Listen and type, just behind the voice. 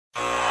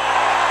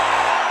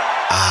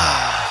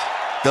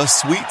The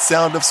sweet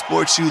sound of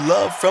sports you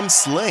love from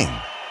Sling.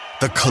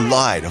 The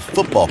collide of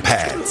football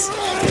pads.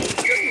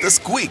 The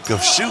squeak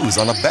of shoes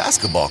on a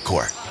basketball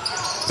court.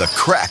 The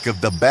crack of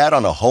the bat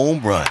on a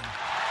home run.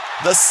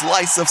 The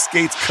slice of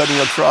skates cutting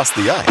across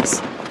the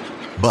ice.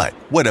 But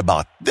what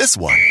about this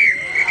one?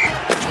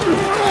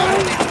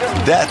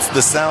 That's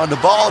the sound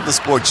of all the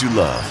sports you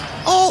love,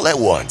 all at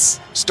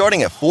once.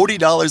 Starting at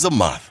 $40 a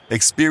month.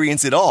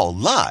 Experience it all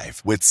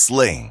live with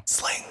Sling.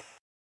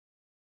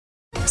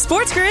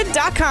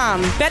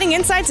 SportsGrid.com. Betting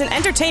insights and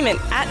entertainment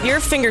at your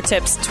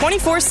fingertips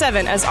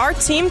 24/7 as our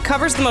team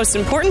covers the most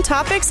important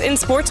topics in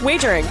sports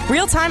wagering.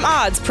 Real-time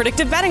odds,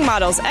 predictive betting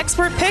models,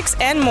 expert picks,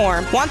 and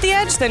more. Want the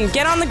edge? Then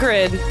get on the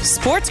grid.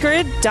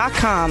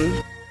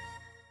 SportsGrid.com.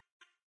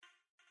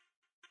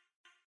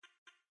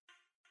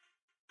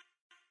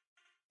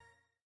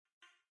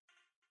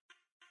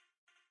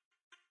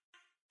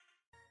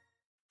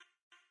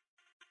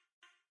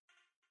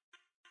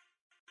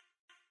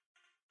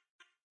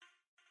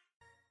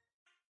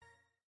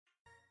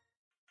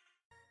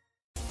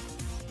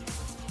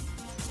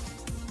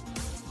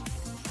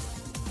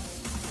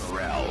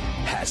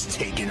 Has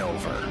taken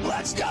over.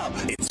 Let's go.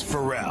 It's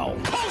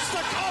Pharrell. Coast to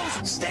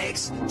coast.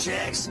 Steaks,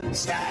 chicks,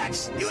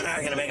 stacks. You and I are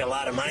going to make a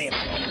lot of money.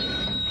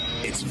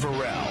 It's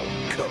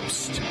Pharrell.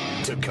 Coast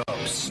to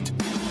coast.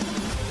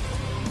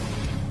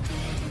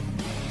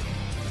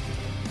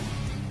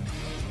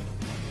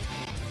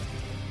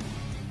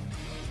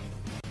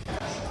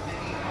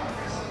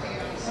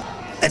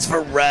 It's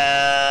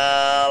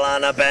Pharrell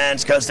on the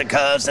bench, coast to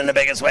coast, in the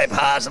biggest way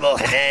possible.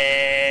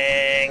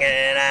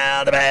 Hanging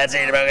out the bad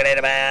seed, broken ain't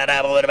a bad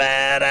apple with a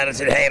bad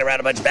attitude, hanging around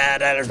a bunch of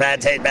bad actors,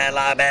 bad taste, bad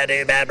law, bad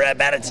dude, bad breath,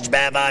 bad attitude,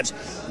 bad vibes.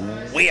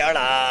 We are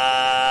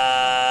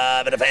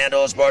live at the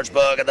FanDuel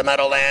Sportsbook at the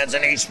Meadowlands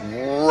in East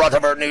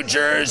Rutherford, New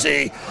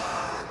Jersey.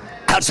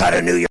 Outside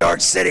of New York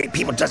City,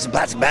 people dressed in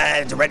plastic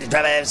bags, ready to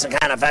drive some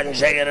kind of fashion,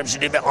 shake it up,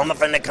 should do it. All my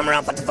friends that come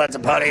around, flutz the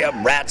party up.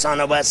 Rats on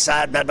the west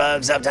side, bed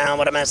bugs uptown.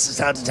 What a mess, this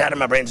town's a tatter.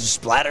 My brains are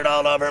splattered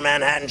all over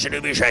Manhattan, should do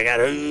be shaking.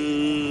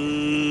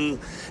 Ooh.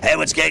 Hey,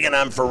 what's gigging?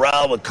 I'm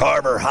Pharrell with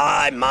Carver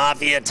High,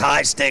 Mafia,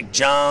 Tie Stick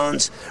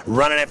Jones,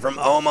 running it from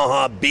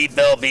Omaha,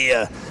 Beefville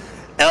via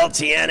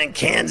LTN in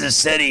Kansas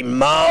City.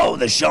 Mo,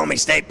 the Show Me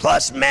State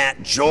Plus,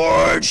 Matt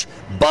George,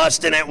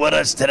 busting it with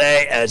us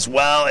today as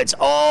well. It's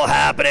all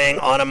happening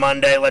on a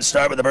Monday. Let's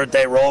start with the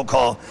birthday roll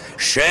call.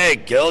 Shea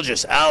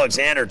Gilgis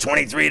Alexander,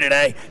 23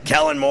 today.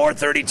 Kellen Moore,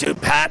 32.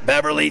 Pat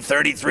Beverly,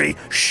 33.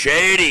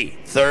 Shady,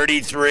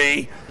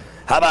 33.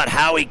 How about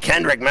Howie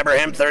Kendrick? Remember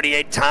him,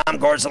 38. Tom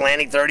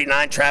Gorzalani,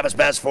 39. Travis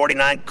Best,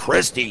 49.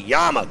 Christy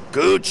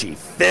Yamaguchi,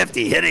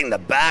 50, hitting the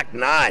back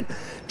nine.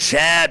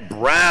 Chad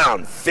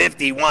Brown,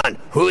 51.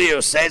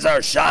 Julio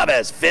Cesar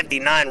Chavez,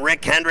 59.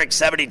 Rick Hendrick,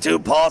 72.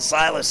 Paul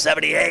Silas,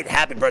 78.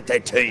 Happy birthday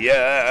to you.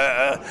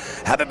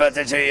 Happy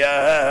birthday to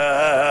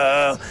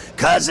you.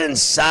 Cousin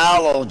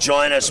Sal will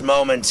join us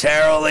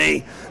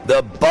momentarily.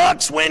 The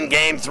Bucks win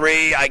Game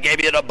 3. I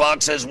gave you the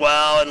Bucks as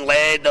well and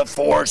laid the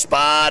 4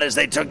 spot as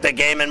they took the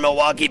game in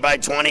Milwaukee by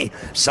 20.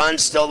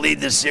 Suns still lead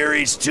the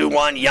series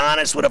 2-1.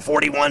 Giannis with a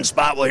 41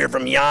 spot. We'll hear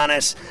from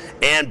Giannis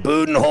and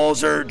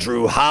Budenholzer.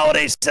 Drew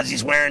Holiday says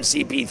he's wearing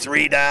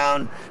CP3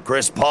 down.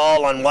 Chris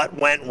Paul on what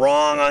went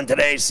wrong on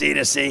today's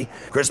C2C.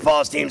 Chris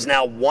Paul's team's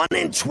now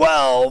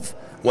 1-12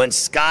 when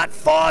Scott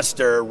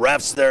Foster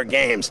refs their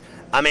games.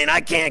 I mean,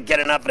 I can't get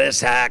enough of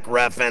this hack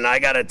reffing. I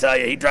got to tell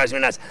you, he drives me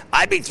nuts.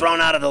 I'd be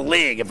thrown out of the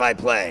league if I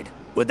played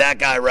with that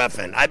guy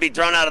reffing. I'd be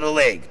thrown out of the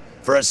league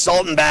for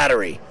assault and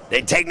battery.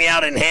 They'd take me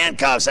out in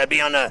handcuffs. I'd be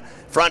on the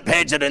front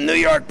page of the New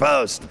York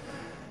Post.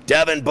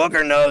 Devin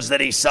Booker knows that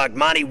he sucked.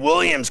 Monty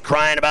Williams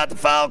crying about the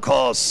foul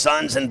calls.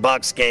 Suns and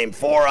Bucks game.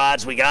 4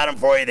 odds. We got them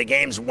for you. The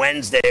game's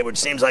Wednesday, which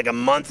seems like a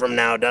month from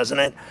now, doesn't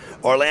it?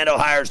 Orlando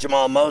hires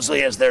Jamal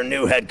Mosley as their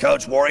new head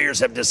coach. Warriors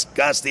have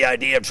discussed the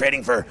idea of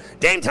trading for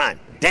Dame time.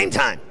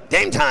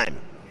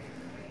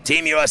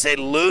 Team USA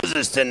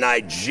loses to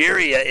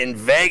Nigeria in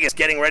Vegas,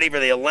 getting ready for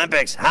the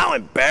Olympics. How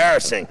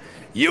embarrassing.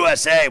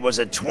 USA was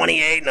a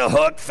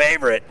 28-and-a-hook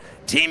favorite.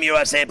 Team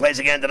USA plays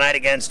again tonight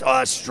against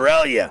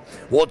Australia.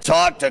 We'll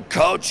talk to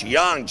Coach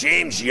Young,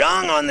 James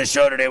Young, on the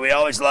show today. We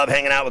always love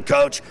hanging out with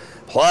Coach.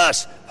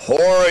 Plus,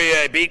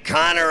 Poirier beat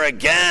Conor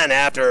again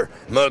after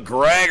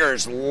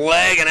McGregor's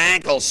leg and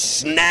ankle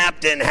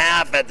snapped in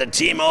half at the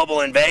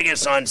T-Mobile in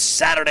Vegas on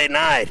Saturday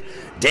night.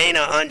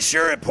 Dana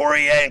unsure if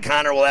Poirier and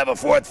Conor will have a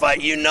 4th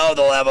fight. You know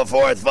they'll have a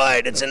 4th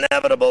fight. It's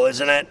inevitable,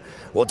 isn't it?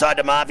 We'll talk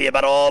to Mafia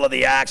about all of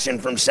the action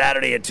from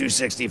Saturday at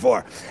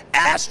 264.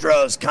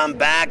 Astros come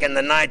back in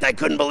the 9th. I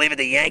couldn't believe it.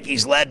 The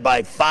Yankees led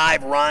by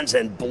 5 runs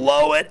and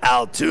blow it.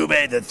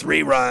 Altuve, the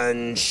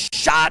 3-run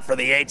shot for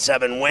the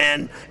 8-7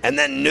 win. And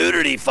then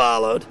nudity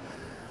followed.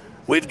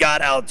 We've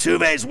got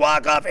Altuve's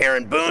walk-off.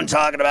 Aaron Boone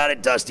talking about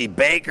it. Dusty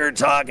Baker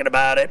talking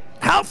about it.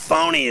 How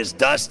phony is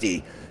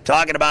Dusty?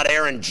 Talking about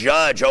Aaron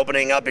Judge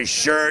opening up his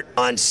shirt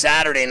on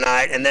Saturday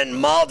night, and then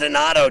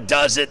Maldonado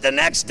does it the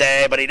next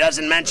day, but he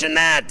doesn't mention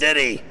that, did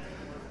he?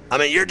 I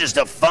mean, you're just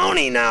a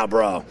phony now,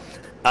 bro.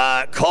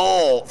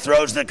 Cole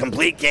throws the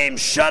complete game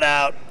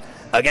shutout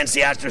against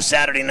the Astros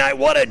Saturday night.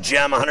 What a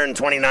gem,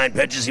 129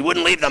 pitches. He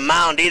wouldn't leave the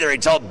mound either. He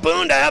told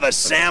Boone to have a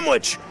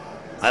sandwich.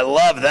 I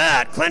love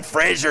that. Clint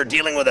Frazier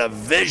dealing with a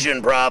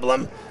vision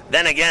problem.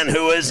 Then again,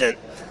 who isn't?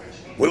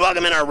 We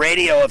welcome in our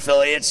radio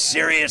affiliates,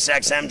 Sirius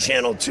XM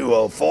Channel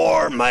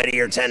 204,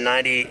 Mightier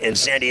 1090 in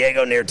San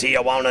Diego near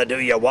Tijuana, do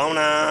you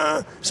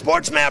wanna?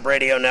 Sports Map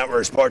Radio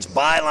Network, Sports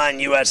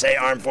Byline USA,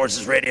 Armed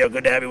Forces Radio.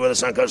 Good to have you with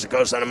us on Coast to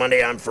Coast on a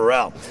Monday. I'm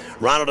Pharrell.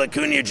 Ronald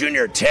Acuna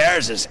Jr.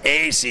 tears his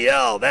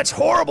ACL. That's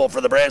horrible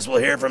for the Braves.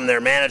 We'll hear from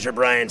their manager,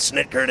 Brian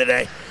Snitker,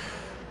 today.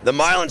 The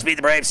Marlins beat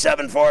the Braves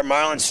 7-4.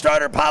 Marlins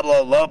starter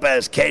Pablo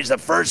Lopez caged the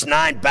first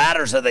 9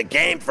 batters of the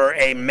game for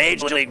a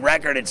Major League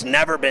record. It's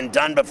never been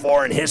done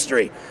before in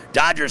history.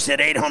 Dodgers hit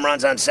 8 home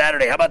runs on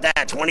Saturday. How about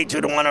that?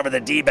 22-1 over the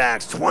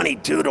D-backs.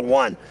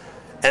 22-1.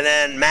 And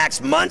then Max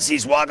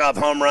Muncy's walk-off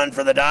home run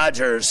for the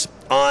Dodgers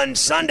on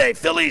Sunday.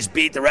 Phillies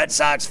beat the Red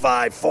Sox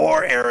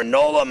 5-4. Aaron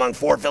Nola among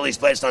 4 Phillies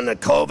placed on the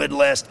COVID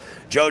list.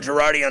 Joe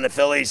Girardi on the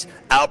Phillies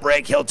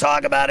outbreak. He'll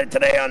talk about it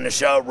today on the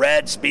show.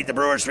 Reds beat the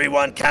Brewers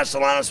 3-1.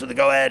 Castellanos with the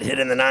go-ahead hit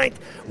in the 9th.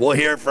 We'll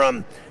hear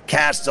from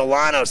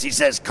Castellanos. He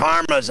says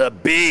karma's a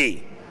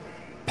B.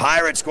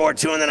 Pirates scored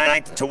 2 in the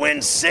 9th to win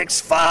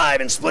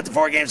 6-5 and split the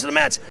 4 games to the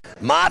Mets.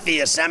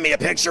 Mafia sent me a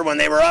picture when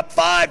they were up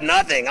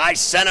 5-0. I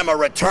sent him a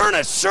return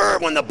a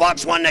serve when the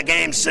Bucks won the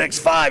game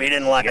 6-5. He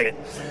didn't like it.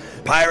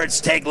 Pirates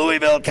take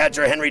Louisville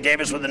catcher Henry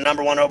Davis with the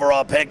number 1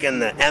 overall pick in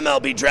the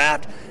MLB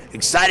draft.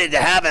 Excited to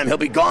have him. He'll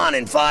be gone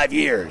in 5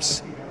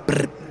 years.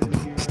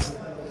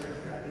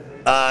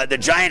 The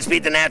Giants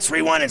beat the Nats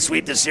 3-1 and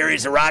sweep the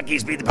series. The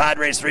Rockies beat the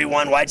Padres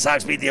 3-1. White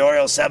Sox beat the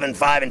Orioles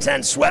 7-5 and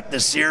 10. Swept the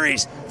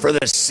series for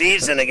the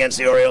season against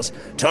the Orioles.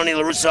 Tony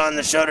La Russa on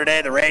the show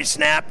today. The Rays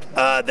snapped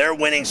their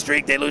winning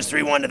streak. They lose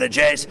 3-1 to the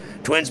Jays.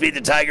 Twins beat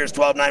the Tigers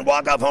 12-9.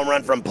 Walk-off home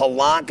run from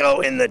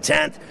Polanco in the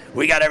 10th.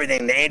 We got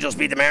everything. The Angels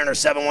beat the Mariners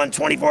 7-1.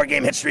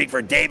 24-game hit streak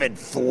for David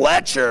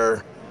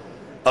Fletcher.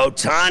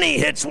 Ohtani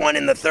hits one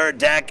in the 3rd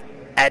deck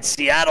at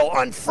Seattle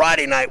on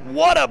Friday night.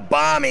 What a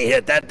bomb he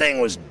hit. That thing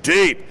was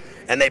deep.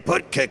 And they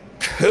put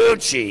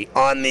Kikuchi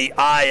on the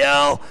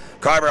IL,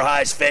 Carver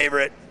High's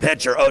favorite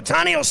pitcher.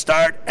 Ohtani will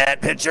start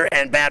at pitcher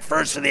and bat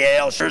first for the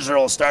AL. Scherzer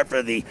will start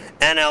for the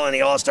NL in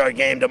the All-Star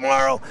game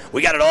tomorrow.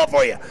 We got it all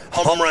for you.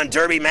 Home Run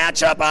Derby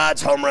matchup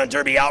odds, Home Run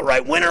Derby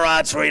outright winner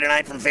odds for you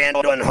tonight from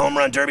FanDuel, and Home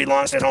Run Derby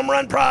long home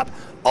run prop,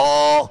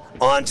 all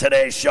on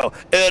today's show.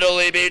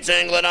 Italy beats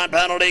England on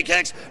penalty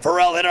kicks.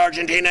 Pharrell hit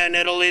Argentina and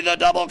Italy, the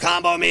double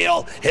combo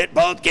meal. Hit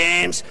both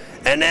games.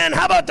 And then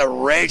how about the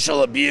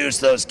racial abuse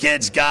those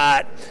kids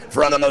got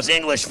from those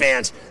English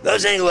fans?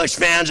 Those English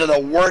fans are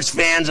the worst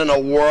fans in the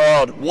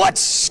world. What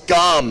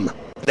scum.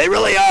 They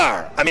really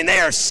are. I mean, they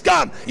are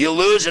scum. You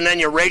lose and then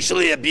you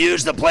racially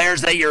abuse the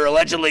players that you're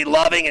allegedly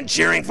loving and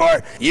cheering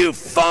for. You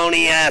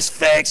phony-ass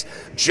fakes.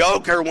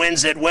 Joker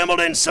wins at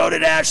Wimbledon. So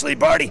did Ashley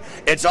Barty.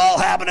 It's all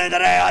happening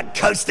today on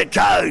Coast to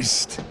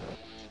Coast.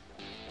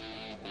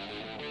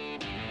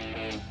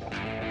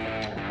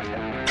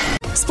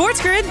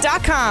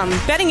 SportsGrid.com.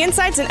 Betting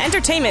insights and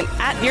entertainment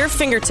at your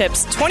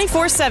fingertips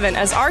 24/7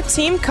 as our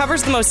team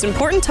covers the most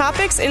important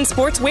topics in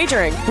sports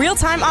wagering.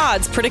 Real-time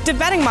odds, predictive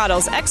betting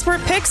models,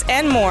 expert picks,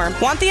 and more.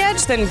 Want the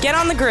edge? Then get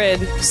on the grid.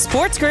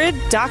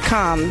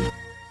 SportsGrid.com.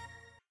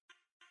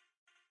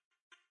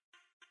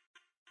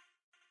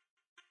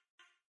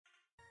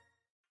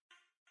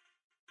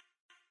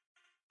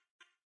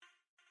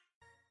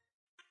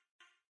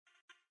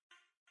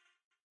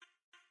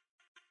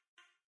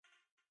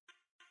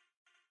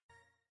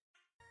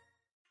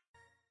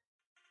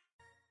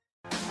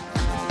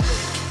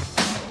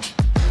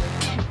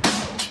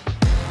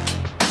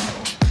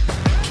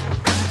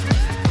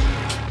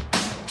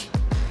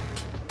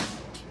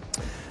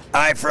 All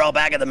right, Pharrell,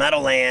 back at the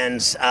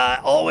Meadowlands.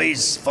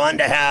 Always fun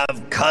to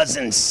have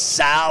cousin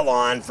Sal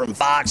on from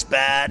Fox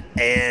Bet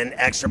and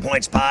Extra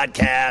Points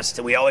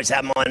Podcast. We always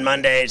have him on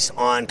Mondays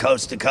on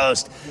Coast to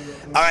Coast.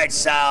 All right,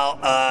 Sal,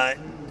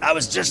 I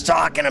was just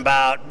talking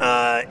about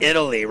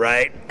Italy,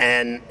 right,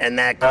 and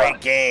that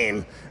great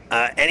game.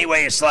 Any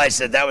way you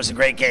slice it, that was a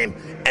great game.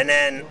 And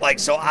then,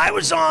 so I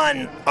was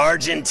on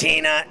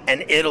Argentina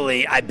and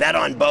Italy. I bet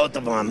on both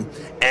of them,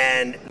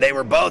 and they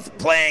were both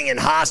playing in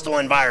hostile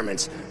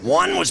environments.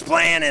 One was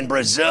playing in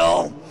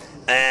Brazil,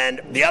 and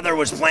the other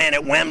was playing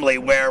at Wembley,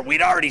 where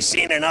we'd already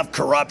seen enough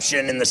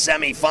corruption in the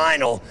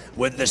semifinal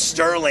with the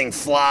Sterling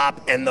flop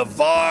and the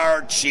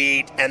VAR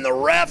cheat and the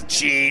ref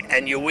cheat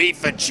and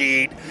UEFA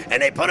cheat,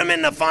 and they put them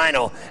in the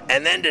final.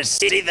 And then to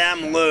see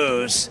them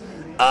lose,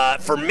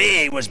 for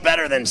me, was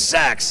better than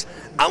sex.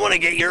 I want to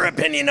get your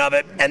opinion of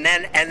it, and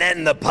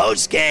then the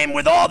post game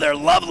with all their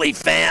lovely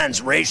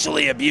fans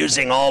racially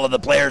abusing all of the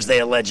players they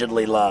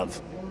allegedly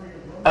love.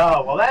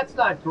 Oh, well, that's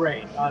not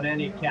great on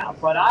any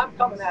account, but I'm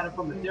coming at it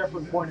from a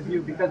different point of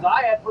view because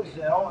I had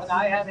Brazil and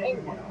I had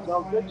England.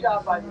 So good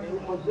job by me.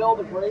 Brazil,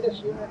 the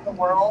greatest unit in the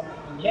world,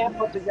 can't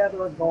put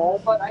together a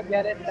goal, but I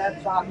get it.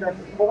 That's soccer.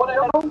 But what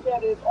I don't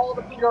get is all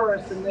the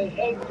purists and they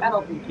hate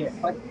penalty kicks.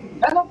 Like,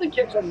 penalty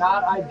kicks are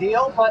not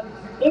ideal, but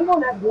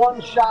England had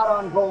one shot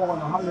on goal in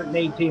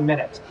 118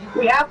 minutes.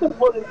 We have to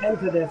put an end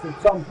to this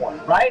at some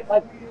point, right?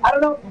 Like, I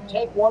don't know if you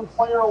take one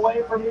player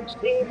away from each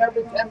team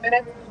every 10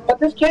 minutes, but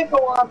this can't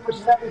go on for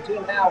 17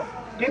 hours.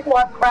 People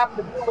have crap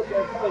to do with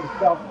their things.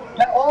 So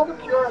all the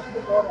purists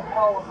can go to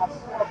hell about the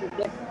penalty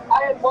kick.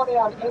 I had money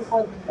on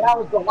England, and I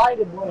was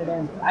delighted when it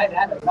ended. I had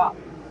had enough.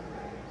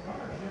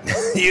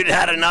 You'd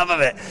had enough of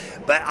it.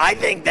 But I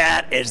think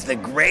that is the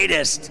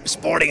greatest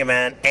sporting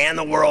event and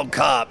the World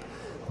Cup,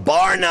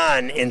 bar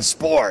none, in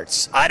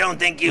sports. I don't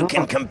think you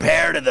can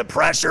compare to the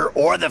pressure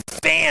or the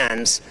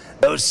fans.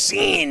 Those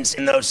scenes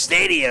in those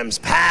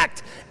stadiums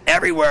packed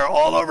everywhere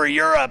all over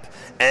Europe,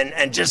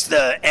 and just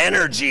the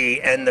energy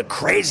and the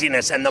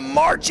craziness and the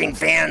marching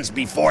fans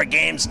before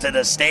games to the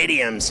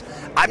stadiums.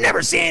 I've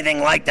never seen anything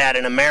like that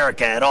in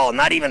America at all,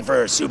 not even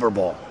for a Super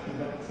Bowl.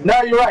 No,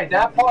 you're right.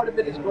 That part of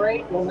it is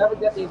great. You'll never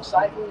get the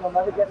excitement. You'll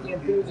never get the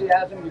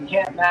enthusiasm. You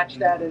can't match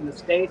that in the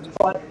States.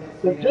 But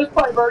just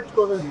by virtue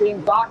of it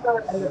being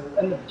soccer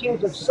and the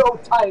teams are so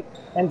tight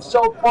and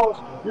so close,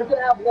 you're going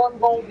to have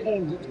one-goal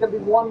games. It's going to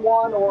be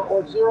 1-1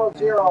 or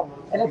 0-0.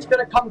 And it's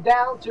going to come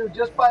down to,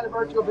 just by the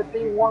virtue of it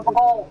being one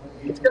goal,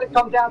 it's going to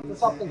come down to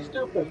something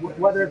stupid,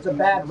 whether it's a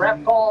bad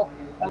ref call,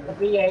 the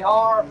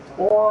VAR,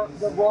 or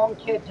the wrong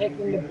kid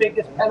taking the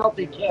biggest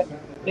penalty kick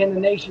in the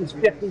nation's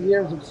 50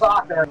 years of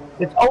soccer.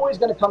 It's always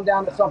going to come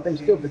down to something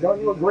stupid.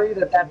 Don't you agree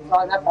that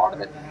part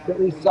of it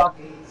at least sucks?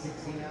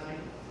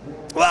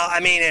 Well, I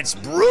mean, it's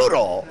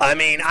brutal. I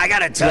mean, I got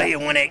to tell you,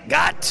 when it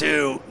got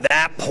to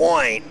that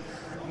point,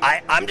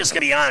 I'm just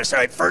going to be honest. All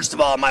right, first of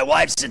all, my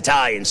wife's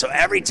Italian, so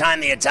every time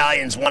the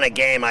Italians won a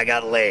game, I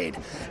got laid.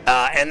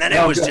 And then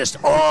it was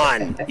just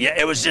on. Yeah,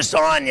 it was just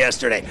on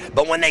yesterday.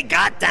 But when they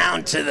got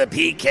down to the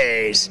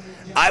PKs,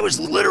 I was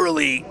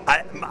literally,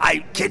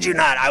 I kid you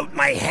not,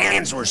 my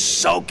hands were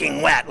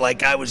soaking wet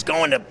like I was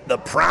going to the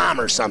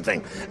prom or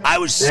something. I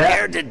was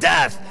scared to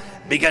death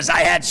because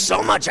I had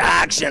so much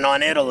action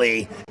on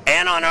Italy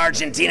and on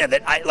Argentina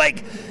that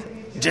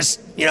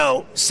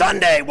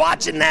Sunday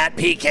watching that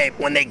PK,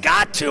 when they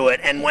got to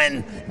it and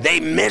when they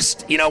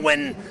missed,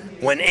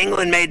 when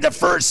England made the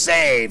first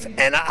save,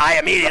 and I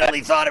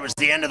immediately thought it was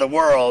the end of the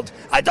world.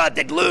 I thought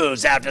they'd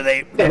lose after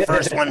the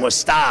first one was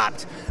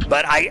stopped.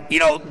 But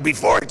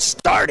before it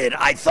started,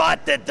 I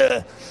thought that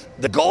the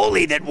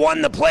goalie that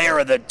won the player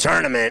of the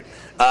tournament,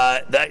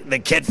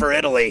 the kid for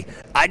Italy,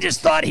 I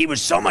just thought he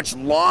was so much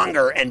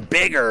longer and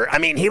bigger. I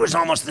mean, he was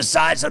almost the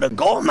size of the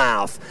goal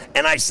mouth.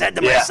 And I said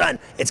to my son,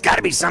 it's got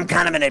to be some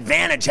kind of an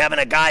advantage having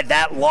a guy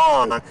that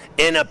long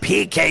in a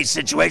PK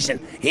situation.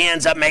 He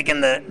ends up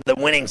making the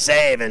winning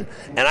save, and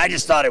I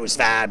just thought it was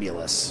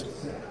fabulous.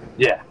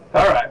 Yeah.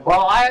 All right.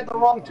 Well, I had the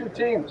wrong two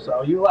teams,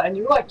 so you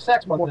like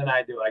sex more than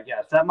I do, I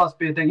guess. That must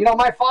be a thing.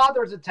 My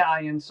father's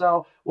Italian,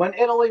 so when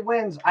Italy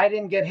wins, I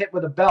didn't get hit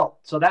with a belt.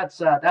 So that's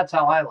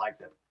how I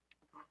liked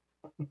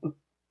it.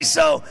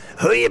 So,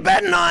 who are you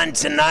betting on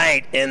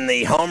tonight in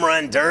the home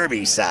run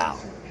derby, Sal?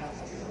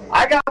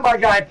 I got my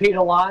guy Pete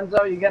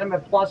Alonso. You get him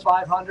at plus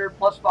 500,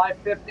 plus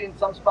 550 in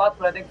some spots,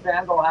 but I think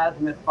FanDuel has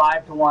him at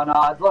 5-1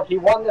 odds. Look, he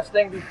won this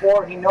thing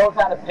before. He knows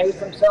how to pace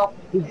himself.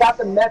 He's got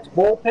the Mets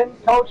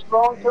bullpen coach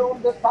throwing to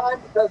him this time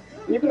because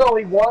even though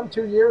he won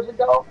 2 years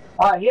ago,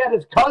 he had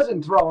his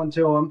cousin throwing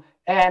to him,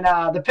 and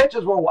the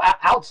pitches were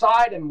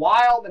outside and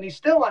wild, and he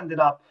still ended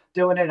up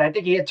doing it. I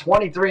think he hit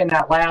 23 in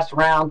that last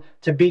round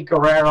to beat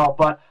Guerrero,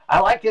 but I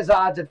like his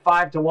odds at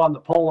 5-1, the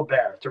Polar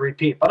Bear, to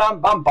repeat. But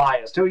I'm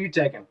biased. Who are you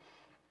taking?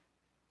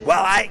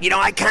 Well,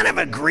 I kind of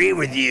agree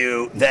with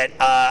you that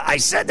I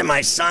said to my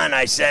son,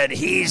 I said,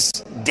 he's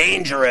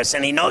dangerous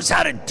and he knows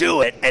how to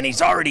do it and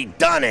he's already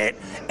done it.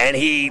 And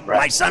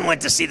my son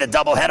went to see the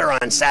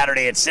doubleheader on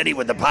Saturday at City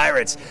with the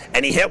Pirates,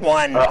 and he hit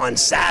one on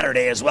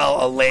Saturday as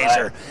well, a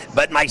laser. Right.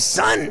 But my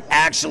son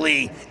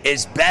actually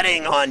is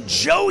betting on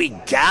Joey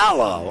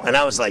Gallo. And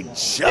I was like,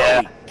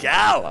 Joey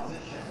Gallo?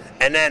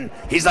 And then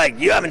he's like,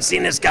 you haven't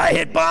seen this guy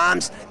hit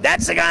bombs?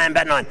 That's the guy I'm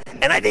betting on.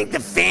 And I think the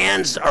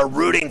fans are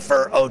rooting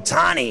for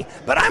Ohtani,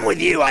 but I'm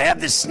with you. I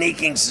have this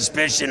sneaking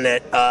suspicion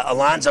that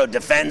Alonso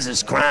defends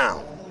his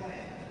crown.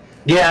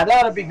 Yeah,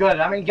 that would be good.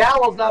 I mean,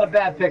 Gallo's not a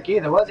bad pick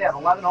either. What does he have?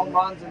 11 home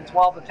runs in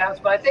 12 attempts,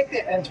 but I think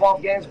in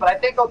 12 games. But I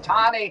think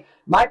Ohtani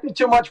might be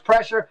too much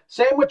pressure.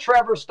 Same with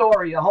Trevor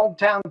Story, a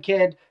hometown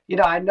kid.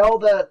 I know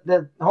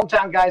the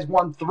hometown guys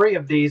won 3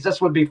 of these.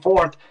 This would be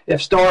 4th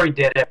if Story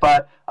did it,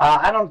 but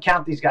I don't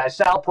count these guys.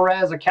 Sal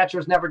Perez, a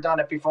catcher's never done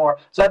it before.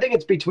 So I think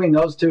it's between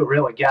those two,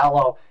 really,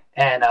 Gallo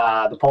and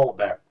the Polar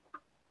Bear.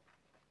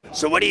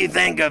 So what do you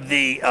think of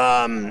the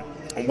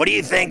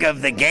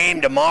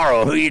game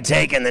tomorrow? Who are you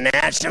taking, the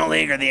National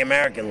League or the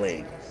American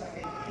League?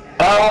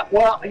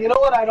 Well, you know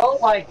what I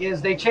don't like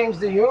is they changed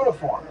the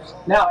uniforms.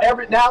 Now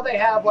they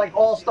have like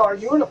all-star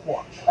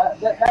uniforms.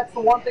 That's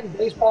the one thing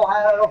baseball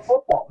had out of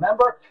football.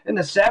 Remember in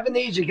the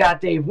 70s, you got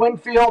Dave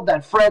Winfield,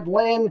 that Fred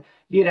Lynn.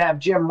 You'd have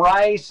Jim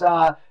Rice.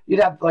 You'd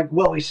have like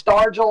Willie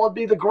Stargell would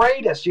be the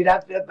greatest. It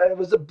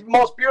was the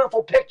most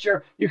beautiful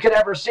picture you could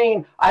ever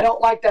seen. I don't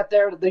like that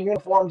the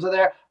uniforms are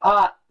there.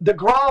 The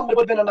Grom would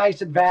have been a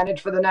nice advantage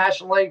for the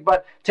National League,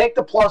 but take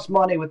the plus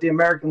money with the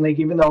American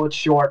League, even though it's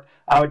short.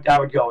 I would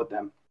go with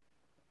them.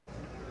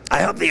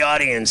 I hope the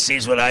audience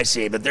sees what I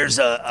see, but there's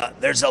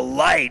a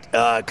light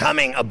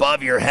coming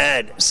above your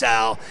head,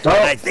 Sal, and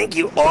I think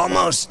you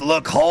almost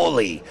look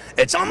holy.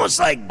 It's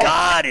almost like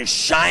God is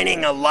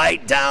shining a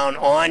light down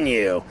on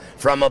you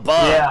from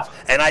above. Yeah.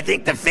 And I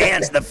think the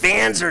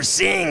fans are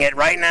seeing it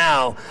right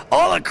now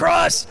all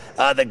across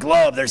the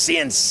globe. They're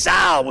seeing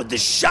Sal with the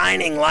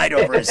shining light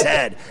over his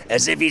head,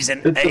 as if he's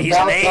an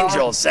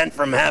angel sent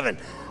from heaven.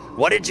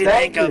 What did you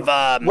think of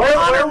Conor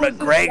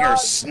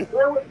McGregor?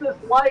 Where was this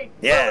light?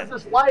 Yeah. Where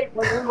was this light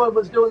when England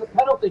was doing the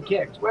penalty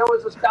kicks? Where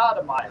was this God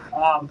of mine?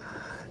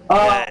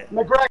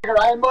 McGregor,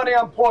 I had money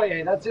on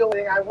Poirier. That's the only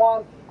thing I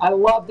won. I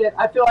loved it.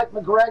 I feel like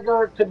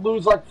McGregor could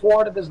lose like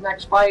 4 of his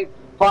next 5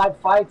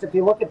 fights. If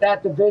you look at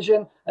that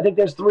division, I think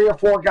there's 3 or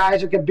 4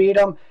 guys who could beat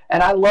him.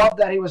 And I love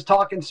that he was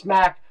talking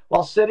smack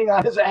while sitting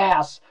on his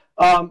ass.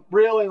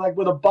 Really, like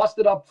with a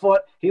busted up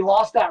foot. He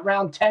lost that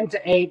round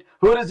 10-8.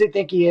 Who does he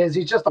think he is?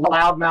 He's just a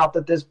loudmouth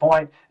at this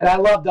point. And I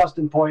love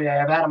Dustin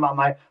Poirier. I've had him on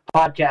my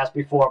podcast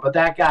before, but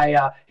that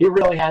guy, he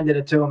really handed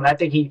it to him. And I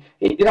think he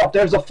if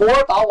there's a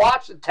 4th, I'll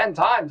watch it 10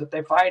 times if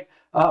they fight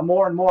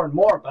more and more and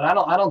more. But I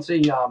don't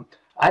see.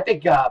 I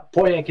think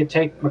Poirier can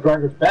take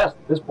McGregor's best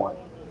at this point.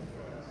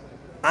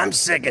 I'm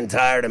sick and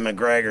tired of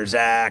McGregor's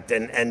act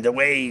and the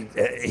way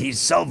he's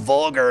so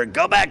vulgar.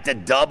 Go back to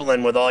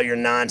Dublin with all your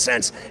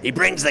nonsense. He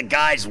brings the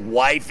guy's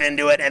wife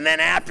into it, and then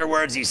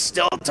afterwards he's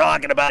still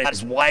talking about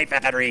his wife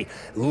after he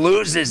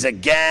loses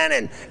again,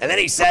 and then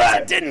he says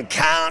it didn't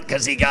count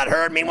because he got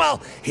hurt.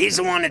 Meanwhile, he's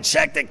the one that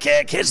checked the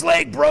kick. His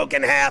leg broke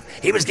in half.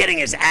 He was getting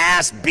his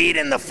ass beat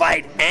in the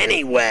fight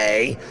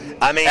anyway.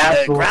 I mean,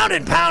 the ground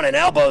and pound and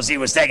elbows he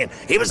was taking.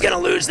 He was going to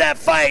lose that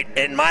fight,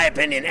 in my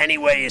opinion, any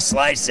way you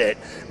slice it.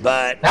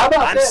 But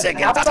I'm sick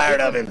and tired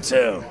of him,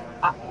 too.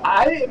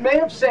 I may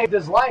have saved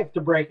his life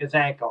to break his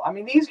ankle. I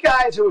mean, these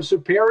guys who are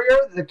superior,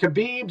 the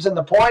Khabibs and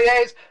the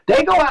Poiriers,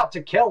 they go out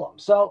to kill him.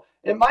 So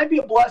it might be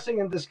a blessing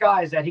in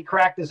disguise that he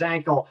cracked his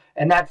ankle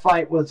and that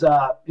fight was,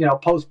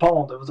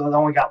 postponed. It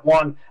only got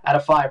 1 out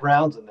of 5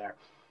 rounds in there.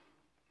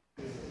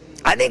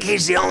 I think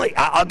he's the only.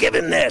 I'll give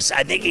him this.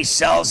 I think he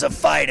sells a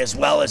fight as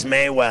well as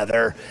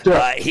Mayweather.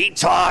 Sure. He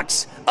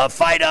talks a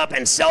fight up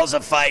and sells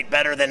a fight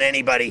better than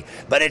anybody.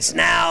 But it's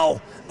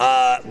now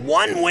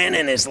 1 win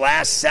in his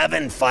last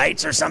 7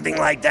 fights or something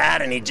like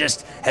that, and he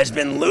just has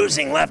been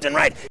losing left and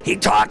right. He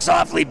talks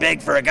awfully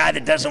big for a guy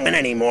that doesn't win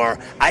anymore.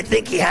 I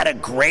think he had a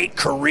great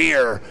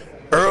career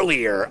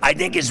earlier. I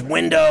think his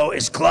window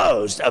is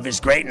closed of his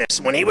greatness.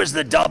 When he was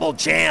the double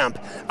champ,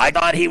 I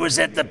thought he was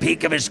at the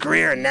peak of his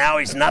career, and now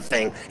he's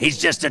nothing. He's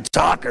just a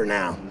talker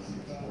now.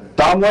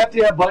 I'm with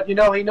you, but, he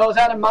knows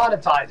how to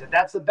monetize it.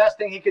 That's the best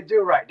thing he could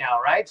do right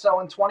now, right? So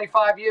in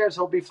 25 years,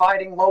 he'll be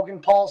fighting Logan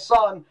Paul's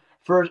son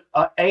for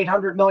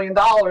 $800 million,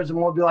 and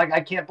we'll be like, I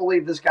can't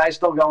believe this guy's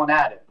still going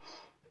at it.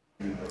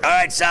 All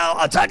right, Sal,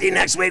 I'll talk to you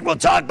next week. We'll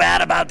talk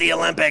bad about the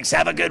Olympics.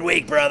 Have a good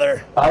week,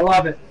 brother. I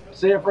love it.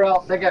 See you,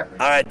 Pharrell. Take care.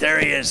 All right, there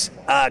he is,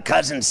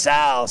 Cousin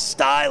Sal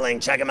Styling.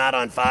 Check him out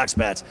on Fox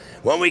Bets.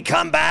 When we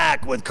come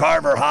back with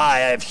Carver High,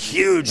 I have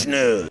huge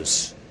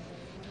news.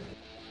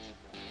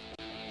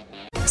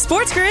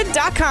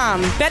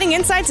 SportsGrid.com. Betting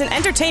insights and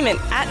entertainment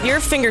at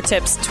your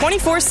fingertips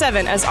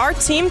 24/7 as our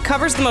team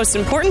covers the most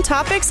important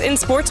topics in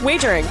sports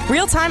wagering.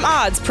 Real-time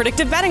odds,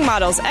 predictive betting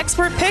models,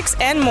 expert picks,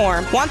 and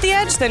more. Want the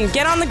edge? Then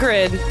get on the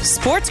grid.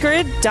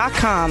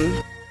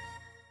 SportsGrid.com.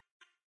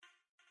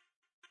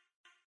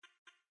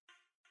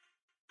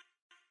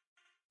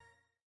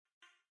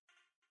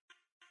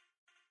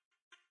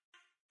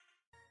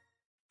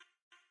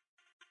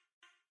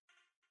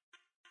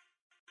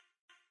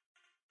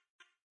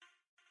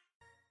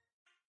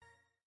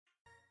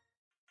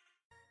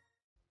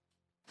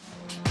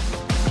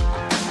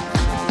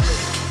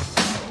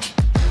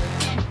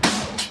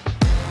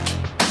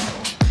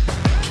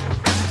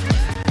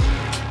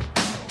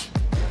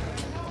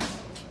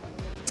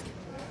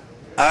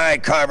 All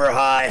right, Carver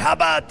High, how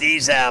about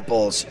these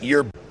apples?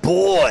 Your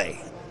boy,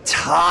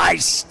 Ty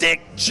Stick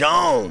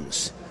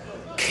Jones,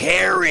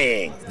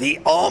 carrying the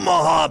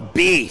Omaha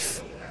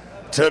Beef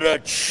to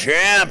the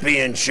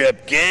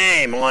championship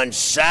game on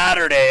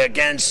Saturday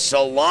against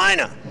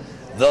Salina.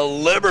 The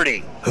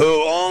Liberty,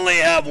 who only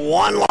have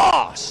 1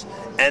 loss,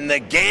 and the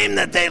game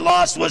that they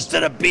lost was to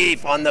the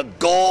Beef on the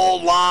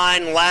goal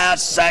line,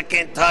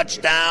 last-second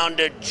touchdown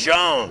to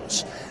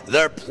Jones.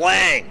 They're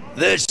playing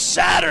this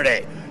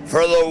Saturday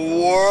for the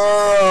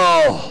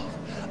world.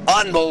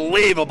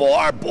 Unbelievable.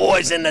 Our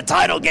boys in the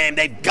title game,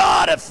 they've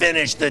got to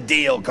finish the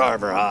deal,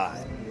 Carver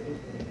High.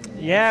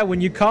 Yeah,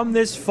 when you come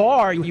this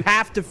far, you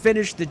have to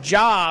finish the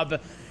job.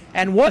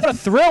 And what a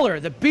thriller.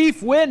 The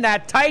Beef win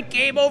that tight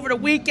game over the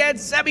weekend,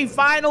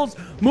 semifinals,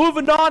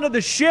 moving on to the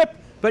ship.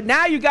 But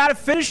now you got to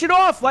finish it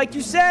off, like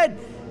you said.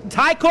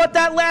 Ty caught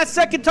that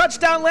last-second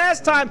touchdown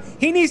last time.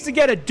 He needs to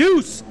get a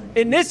deuce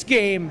in this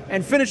game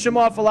and finish him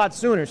off a lot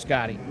sooner,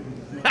 Scotty.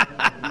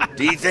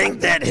 Do you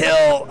think that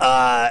he'll,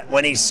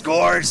 when he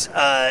scores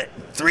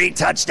 3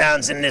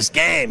 touchdowns in this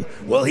game,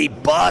 will he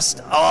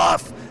bust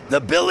off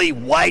the Billy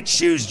White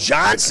Shoes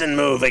Johnson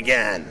move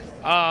again?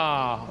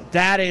 Oh,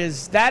 that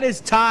is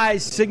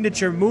Ty's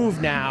signature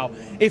move now.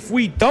 If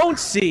we don't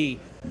see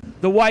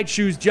the White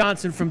Shoes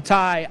Johnson from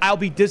Ty, I'll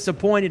be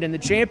disappointed, and the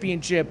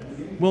championship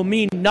will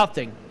mean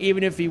nothing,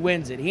 even if he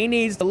wins it. He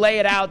needs to lay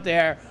it out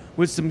there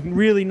with some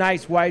really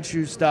nice White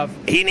Shoes stuff.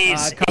 He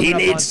needs to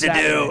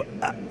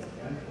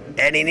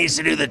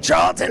do the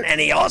Charlton, and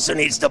he also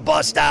needs to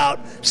bust out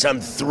some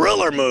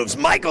thriller moves.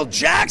 Michael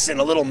Jackson,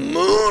 a little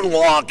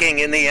moonwalking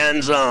in the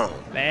end zone.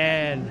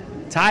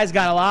 Man, Ty's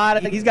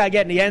got he's got to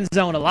get in the end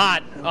zone a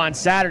lot on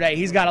Saturday.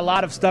 He's got a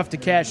lot of stuff to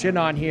cash in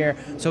on here.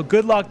 So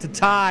good luck to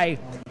Ty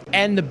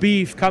and the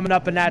Beef coming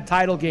up in that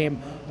title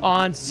game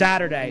on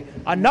Saturday.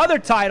 Another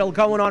title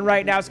going on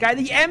right now, Sky,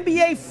 the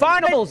NBA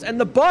Finals, and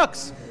the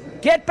Bucks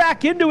get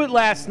back into it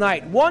last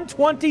night,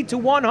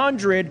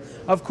 120-100.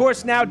 Of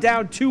course, now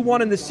down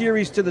 2-1 in the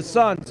series to the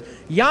Suns.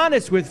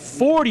 Giannis with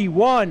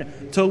 41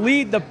 to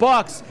lead the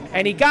Bucks,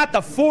 and he got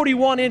the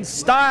 41 in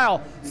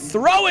style,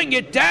 throwing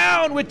it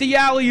down with the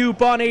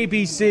alley-oop on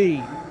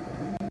ABC.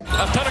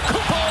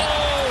 Antetokounmpo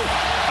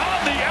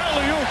on the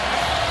alley-oop.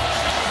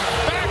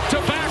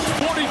 Back-to-back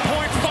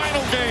 40-point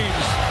final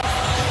games.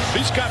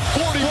 He's got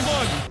 41.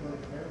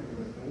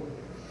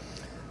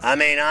 I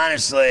mean,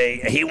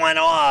 honestly, he went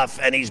off,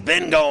 and he's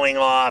been going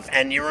off.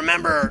 And you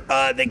remember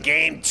the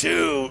game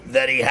 2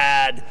 that he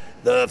had,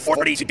 the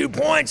 42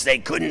 points. They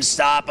couldn't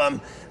stop him.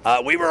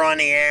 We were on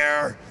the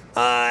air,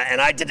 and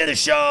I did the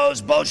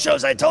shows, both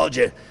shows. I told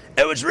you,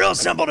 it was real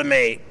simple to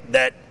me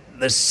that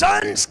the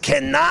Suns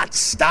cannot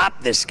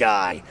stop this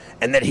guy,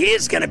 and that he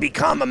is going to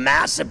become a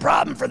massive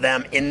problem for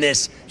them in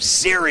this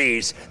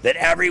series that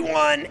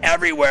everyone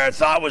everywhere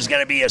thought was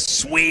going to be a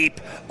sweep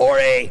or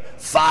a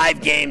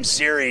 5-game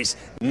series.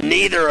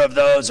 Neither of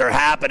those are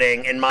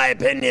happening, in my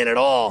opinion, at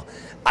all.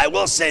 I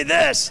will say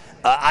this.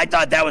 I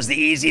thought that was the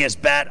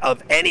easiest bet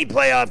of any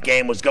playoff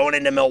game, was going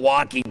into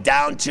Milwaukee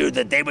down 2,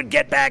 that they would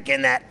get back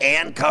in that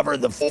and cover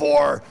the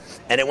 4,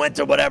 and it went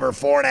to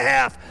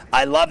 4.5.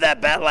 I love that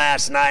bet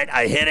last night.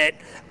 I hit it.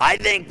 I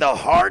think the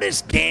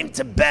hardest game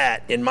to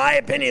bet, in my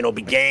opinion, will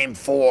be game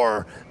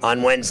 4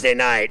 on Wednesday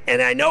night,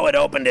 and I know it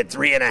opened at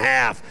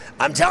 3.5.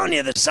 I'm telling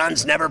you, the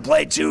Suns never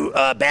played 2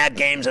 bad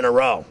games in a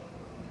row.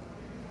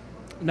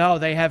 No,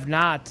 they have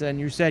not. And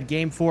you said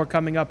game 4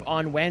 coming up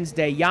on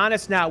Wednesday.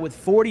 Giannis now with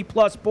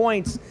 40-plus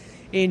points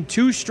in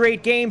 2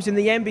 straight games in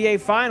the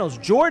NBA Finals.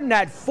 Jordan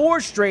had 4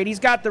 straight. He's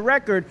got the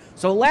record.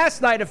 So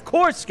last night, of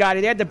course,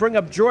 Scotty, they had to bring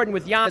up Jordan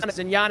with Giannis,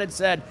 and Giannis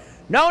said,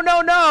 no,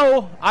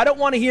 I don't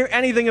want to hear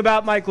anything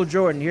about Michael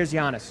Jordan. Here's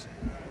Giannis.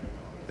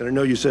 And I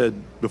know you said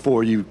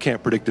before you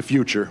can't predict the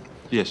future.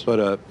 Yes.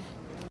 But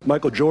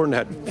Michael Jordan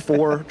had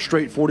 4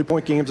 straight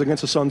 40-point games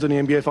against the Suns in the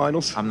NBA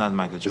Finals. I'm not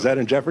Michael Jordan. Is that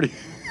in jeopardy?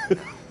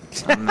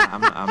 I'm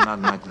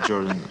not Michael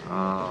Jordan.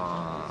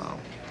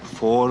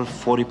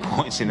 40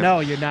 points in a...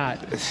 No, you're not.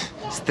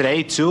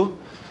 Straight 2?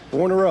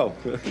 4 in a row.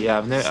 Yeah,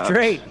 I've never...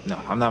 Straight.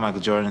 No, I'm not Michael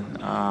Jordan.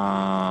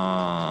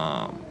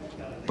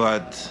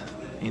 But,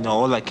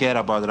 all I care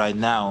about right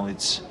now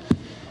is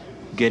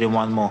getting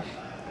 1 more.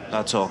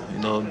 That's all.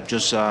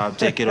 Just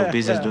take care of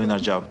business, doing our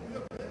job.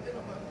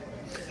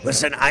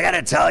 Listen, I got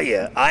to tell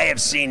you, I have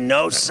seen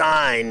no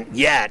sign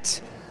yet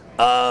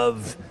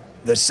of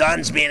the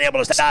Suns being able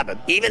to stop him.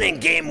 Even in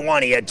game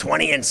 1, he had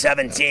 20 and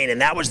 17,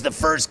 and that was the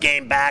first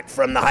game back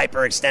from the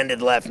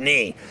hyperextended left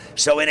knee.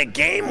 So in a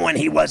game when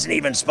he wasn't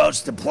even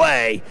supposed to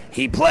play,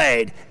 he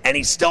played, and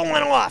he still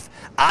went off.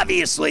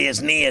 Obviously,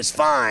 his knee is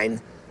fine,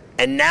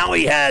 and now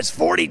he has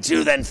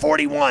 42, then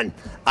 41.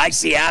 I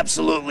see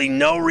absolutely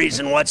no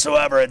reason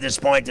whatsoever at this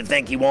point to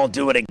think he won't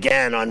do it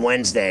again on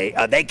Wednesday.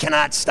 They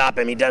cannot stop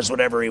him. He does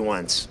whatever he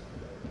wants.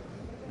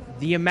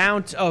 The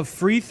amount of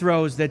free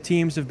throws that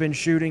teams have been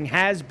shooting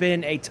has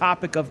been a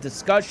topic of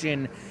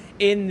discussion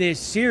in this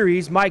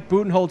series. Mike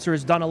Budenholzer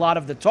has done a lot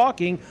of the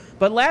talking,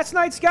 but last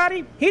night,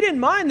 Scotty, he didn't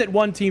mind that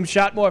one team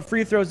shot more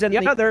free throws than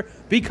the other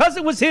because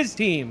it was his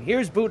team.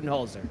 Here's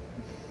Budenholzer.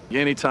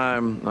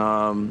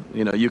 Anytime,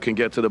 you can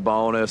get to the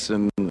bonus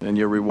and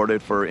you're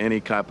rewarded for any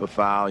type of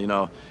foul,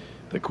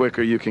 the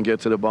quicker you can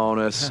get to the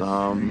bonus,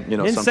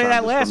 Didn't say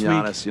that last week.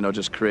 Giannis,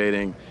 just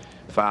creating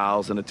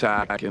fouls and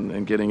attack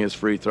and getting his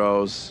free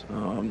throws,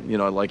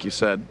 like you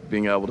said,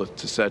 being able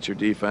to set your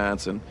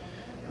defense and,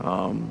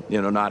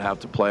 not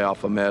have to play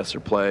off a miss or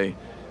play,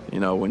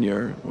 when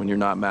you're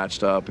not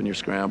matched up and you're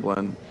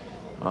scrambling.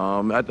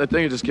 I think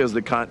it just gives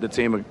the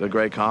team a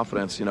great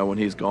confidence, when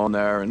he's going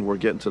there and we're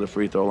getting to the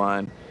free throw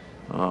line.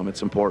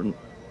 It's important.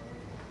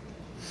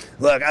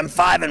 Look, I'm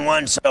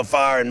 5-1 so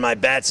far in my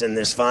bets in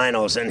this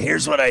finals, and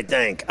here's what I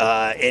think.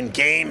 In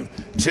game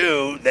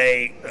 2,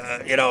 they,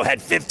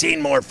 had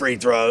 15 more free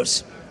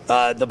throws,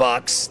 the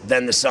Bucks,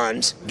 than the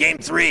Suns. Game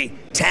 3,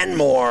 10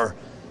 more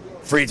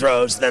free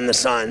throws than the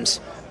Suns.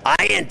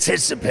 I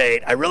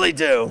anticipate, I really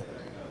do,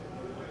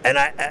 and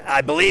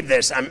I believe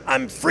this,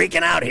 I'm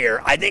freaking out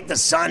here. I think the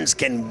Suns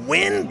can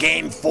win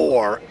Game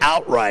 4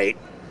 outright,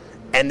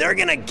 and they're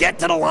going to get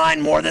to the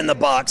line more than the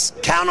Bucks.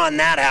 Count on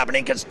that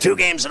happening, because 2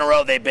 games in a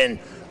row they've been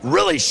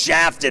really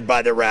shafted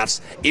by the refs,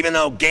 even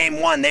though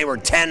Game 1 they were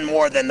 10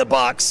 more than the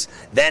Bucks,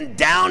 then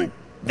down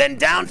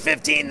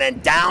 15, then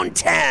down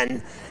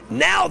 10.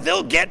 Now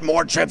they'll get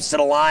more trips to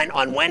the line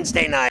on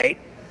Wednesday night,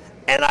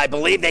 and I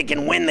believe they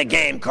can win the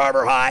game,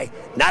 Carver High.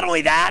 Not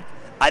only that,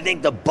 I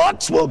think the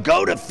Bucks will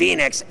go to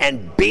Phoenix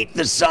and beat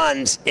the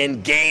Suns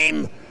in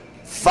Game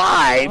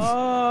 5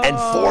 and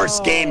force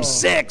Game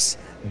 6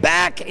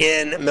 back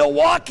in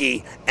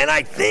Milwaukee. And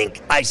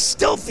I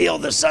still feel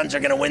the Suns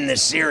are going to win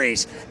this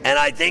series, and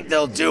I think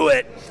they'll do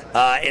it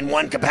in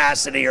one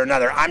capacity or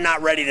another. I'm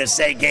not ready to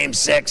say Game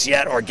 6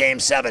 yet or Game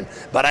 7,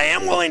 but I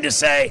am willing to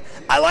say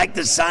I like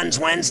the Suns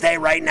Wednesday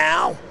right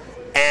now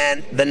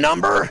and the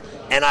number,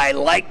 and I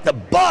like the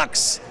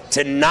Bucks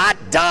to not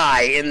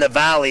die in the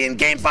Valley in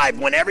Game 5.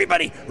 When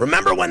everybody,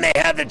 remember when they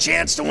had the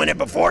chance to win it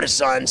before the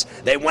Suns,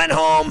 they went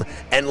home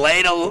and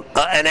laid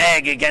an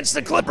egg against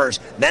the Clippers.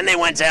 Then they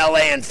went to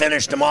LA and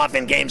finished them off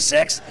in Game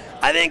 6.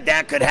 I think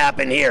that could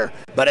happen here.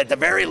 But at the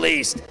very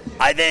least,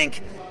 I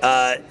think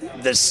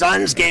the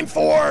Suns Game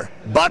 4,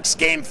 Bucks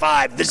Game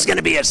 5, this is going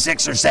to be a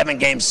 6 or 7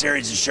 game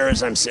series as sure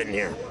as I'm sitting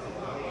here.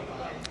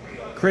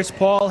 Chris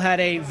Paul had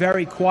a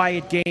very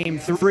quiet Game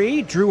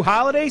 3. Drew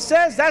Holiday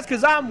says that's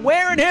because I'm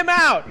wearing him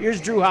out. Here's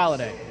Drew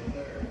Holiday.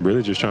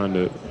 Really just trying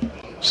to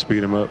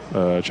speed him up,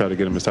 try to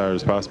get him as tired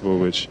as possible,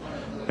 which,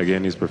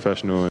 again, he's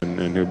professional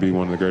and he'll be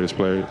one of the greatest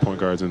point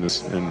guards in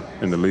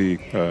the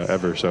league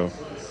ever. So,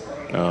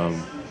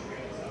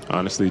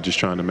 honestly, just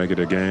trying to make it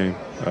a game,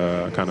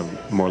 kind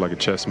of more like a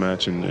chess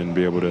match, and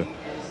be able to,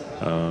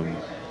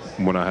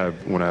 when I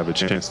have a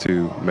chance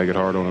to make it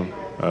hard on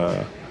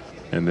him,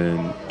 and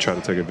then try to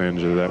take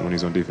advantage of that when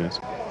he's on defense.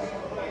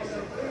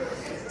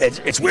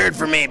 It's weird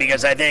for me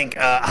because I think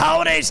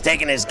Holiday's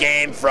taken his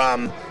game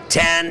from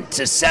 10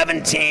 to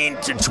 17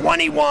 to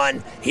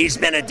 21. He's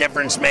been a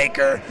difference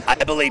maker. I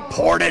believe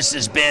Portis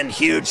has been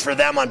huge for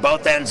them on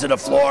both ends of the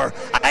floor.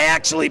 I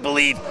actually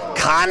believe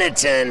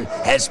Connaughton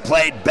has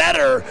played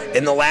better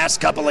in the last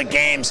couple of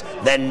games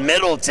than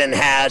Middleton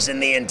has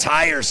in the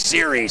entire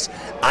series.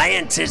 I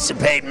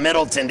anticipate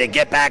Middleton to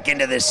get back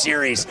into this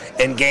series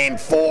in Game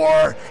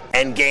 4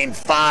 and Game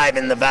 5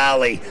 in the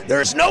Valley.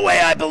 There's no way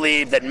I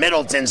believe that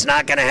Middleton's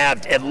not going to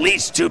have at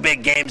least 2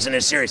 big games in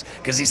this series,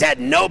 because he's had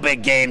no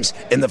big games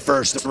in the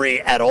first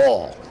 3 at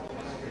all.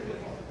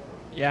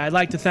 Yeah, I'd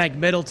like to thank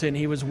Middleton.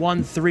 He was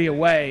 1-3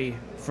 away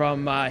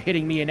from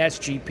hitting me in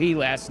SGP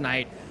last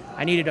night.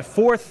 I needed a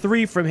 4th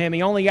 3 from him.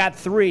 He only got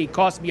 3.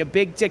 Cost me a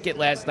big ticket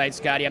last night,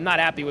 Scotty. I'm not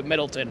happy with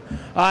Middleton.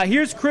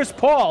 Here's Chris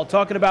Paul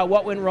talking about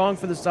what went wrong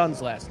for the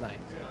Suns last night.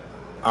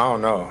 I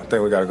don't know. I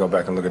think we got to go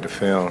back and look at the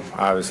film.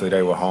 Obviously,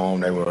 they were home.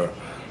 They were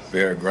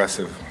very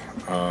aggressive.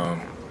 Got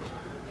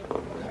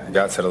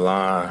to the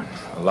line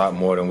a lot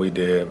more than we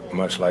did,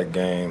 much like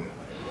Game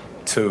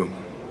 2.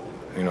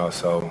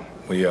 So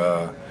we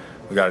got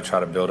to try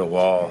to build a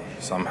wall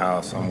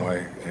somehow, some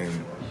way,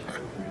 and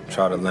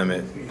try to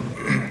limit,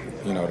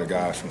 the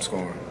guys from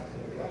scoring.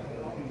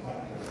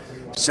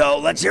 So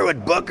let's hear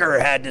what Booker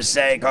had to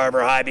say,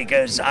 Carver High,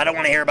 because I don't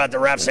want to hear about the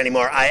refs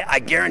anymore. I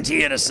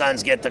guarantee you the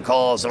Suns get the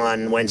calls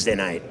on Wednesday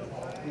night.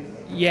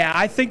 Yeah,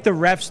 I think the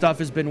ref stuff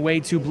has been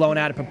way too blown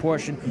out of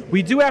proportion.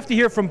 We do have to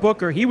hear from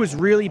Booker. He was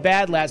really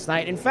bad last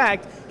night. In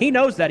fact, he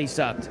knows that he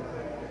sucked.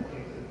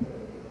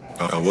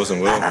 I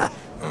wasn't well,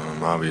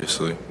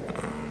 obviously.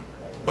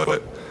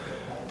 But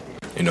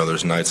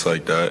there's nights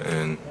like that,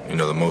 and,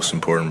 the most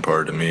important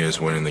part to me is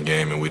winning the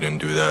game, and we didn't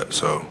do that.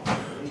 So,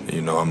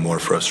 I'm more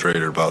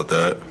frustrated about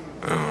that.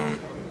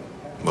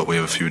 But we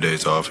have a few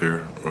days off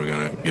here. We're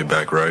going to get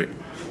back right.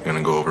 We're going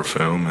to go over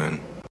film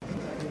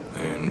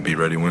and be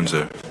ready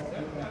Wednesday.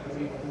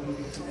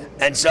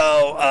 And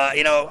so,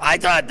 I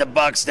thought the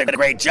Bucks did a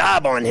great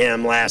job on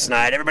him last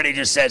night. Everybody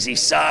just says he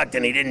sucked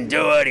and he didn't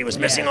do it. He was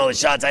missing all his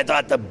shots. I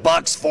thought the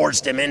Bucks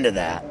forced him into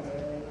that.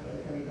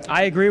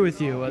 I agree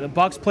with you. The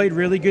Bucks played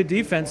really good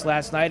defense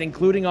last night,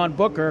 including on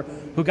Booker,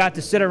 who got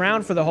to sit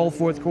around for the whole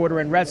fourth quarter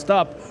and rest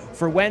up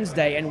for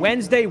Wednesday. And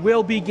Wednesday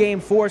will be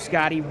Game 4,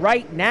 Scotty.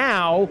 Right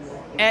now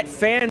at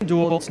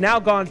FanDuel, it's now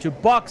gone to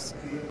Bucks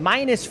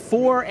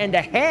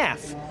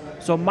 -4.5.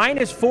 So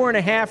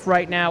 -4.5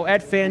 right now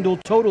at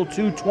FanDuel, total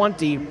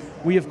 220.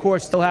 We, of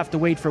course, still have to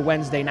wait for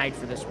Wednesday night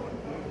for this one.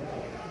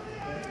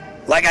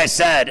 Like I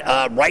said,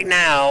 right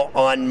now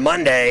on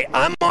Monday,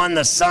 I'm on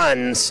the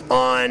Suns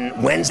on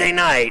Wednesday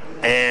night,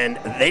 and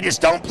they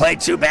just don't play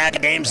 2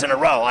 bad games in a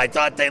row. I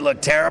thought they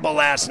looked terrible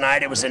last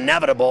night. It was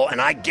inevitable,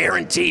 and I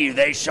guarantee you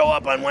they show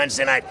up on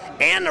Wednesday night,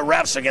 and the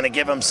refs are going to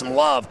give them some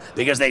love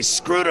because they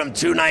screwed them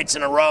 2 nights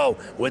in a row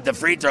with the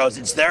free throws.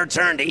 It's their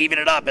turn to even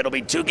it up. It'll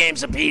be 2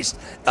 games apiece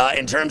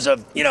in terms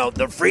of,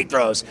 the free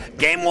throws.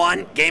 Game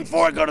 1, Game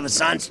 4 go to the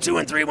Suns. 2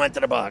 and 3 went to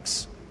the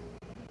Bucks.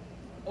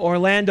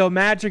 Orlando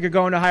Magic are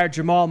going to hire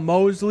Jamal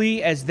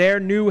Mosley as their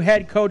new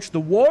head coach. The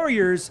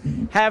Warriors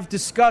have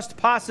discussed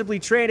possibly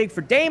trading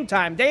for Dame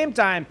Time.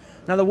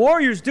 Now, the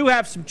Warriors do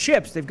have some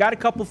chips. They've got a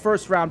couple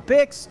first-round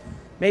picks,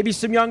 maybe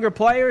some younger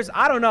players.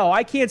 I don't know.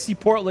 I can't see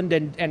Portland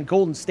and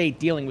Golden State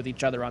dealing with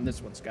each other on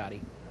this one,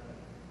 Scotty.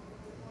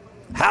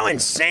 How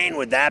insane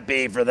would that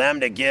be for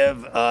them to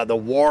give the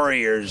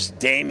Warriors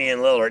Damian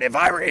Lillard?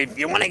 If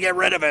you want to get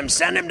rid of him,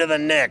 send him to the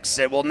Knicks.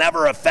 It will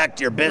never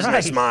affect your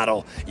business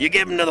model. You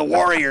give him to the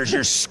Warriors,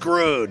 you're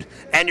screwed,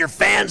 and your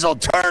fans will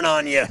turn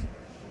on you.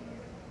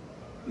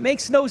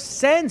 Makes no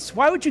sense.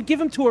 Why would you give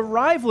him to a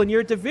rival in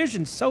your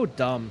division? So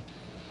dumb.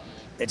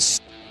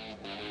 It's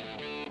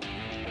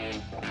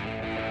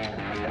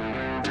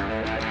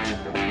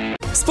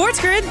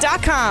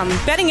SportsGrid.com.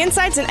 Betting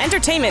insights and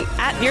entertainment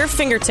at your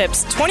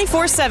fingertips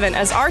 24/7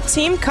 as our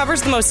team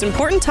covers the most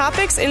important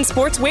topics in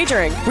sports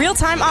wagering.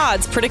 Real-time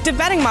odds, predictive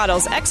betting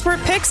models, expert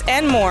picks,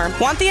 and more.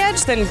 Want the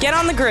edge? Then get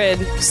on the grid.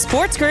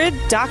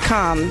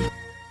 SportsGrid.com.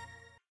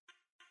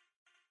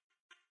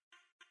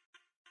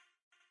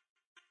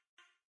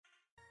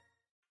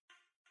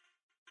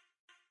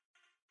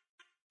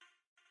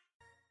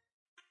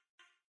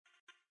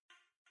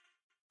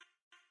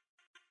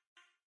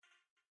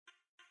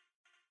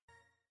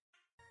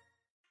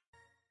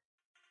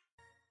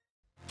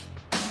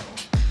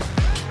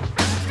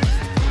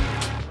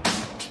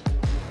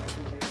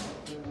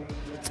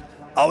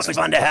 always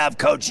fun to have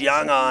Coach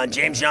Young on.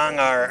 James Young,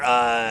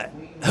 our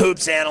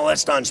hoops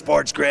analyst on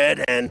Sports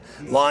Grid and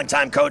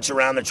longtime coach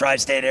around the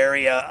tri-state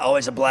area.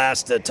 Always a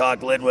blast to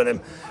talk lid with him.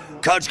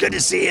 Coach, good to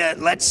see you.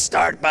 Let's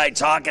start by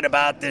talking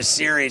about this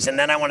series, and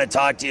then I want to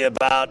talk to you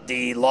about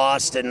the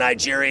loss to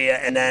Nigeria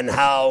and then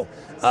how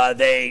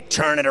they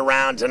turn it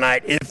around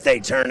tonight, if they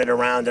turn it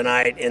around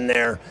tonight in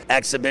their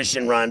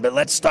exhibition run. But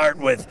let's start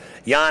with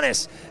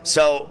Giannis.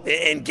 So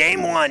in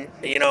game one,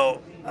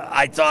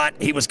 I thought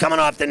he was coming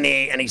off the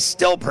knee, and he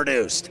still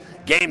produced.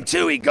 Game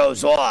two, he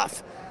goes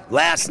off.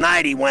 Last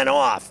night, he went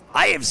off.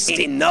 I have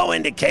seen no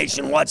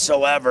indication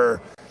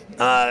whatsoever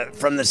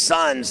from the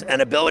Suns an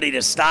ability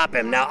to stop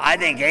him. Now, I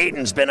think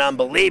Ayton's been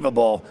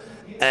unbelievable,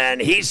 and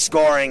he's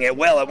scoring at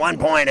will. At one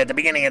point, at the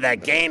beginning of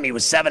that game, he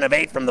was 7 of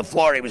 8 from the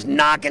floor. He was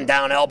knocking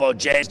down elbow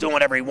Jays, doing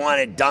whatever he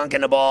wanted,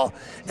 dunking the ball,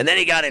 and then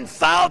he got in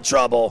foul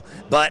trouble.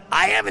 But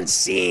I haven't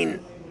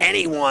seen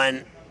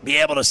anyone be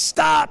able to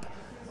stop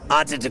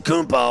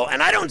Antetokounmpo,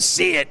 and I don't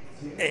see it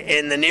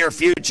in the near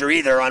future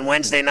either on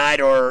Wednesday night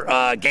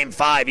or Game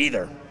 5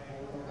 either.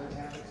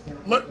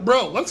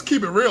 Bro, let's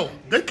keep it real.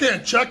 They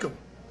can't check him.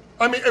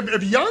 I mean, if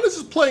Giannis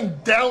is playing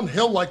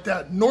downhill like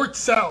that,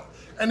 north-south,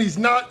 and he's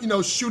not,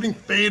 shooting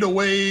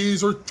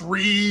fadeaways or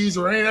threes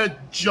or any of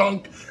that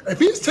junk, if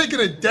he's taking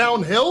it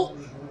downhill,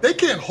 they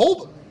can't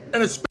hold him.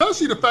 And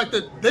especially the fact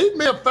that they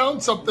may have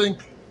found something,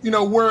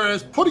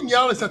 whereas putting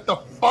Giannis at the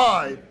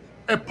 5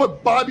 and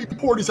put Bobby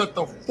Portis at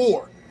the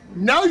 4.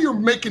 Now you're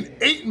making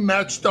Ayton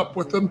matched up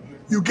with him.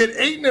 You get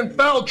Ayton in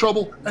foul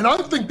trouble, and I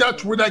think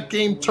that's where that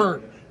game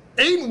turned.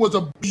 Ayton was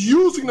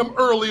abusing them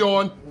early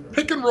on,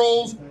 pick and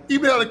rolls,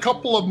 even had a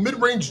couple of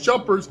mid-range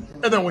jumpers,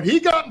 and then when he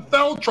got in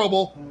foul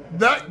trouble,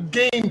 that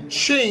game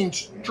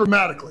changed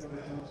dramatically.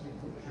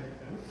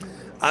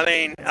 I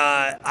mean,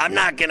 I'm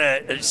not going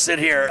to sit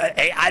here.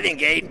 I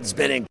think Ayton's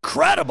been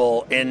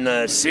incredible in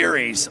the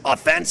series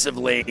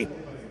offensively.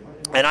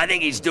 And I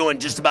think he's doing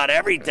just about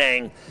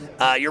everything.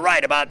 You're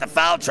right about the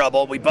foul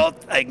trouble. We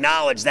both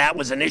acknowledge that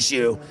was an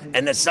issue,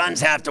 and the Suns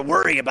have to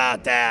worry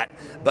about that.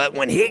 But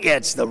when he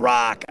gets the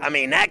rock, I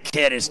mean, that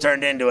kid has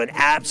turned into an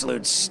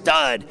absolute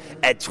stud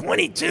at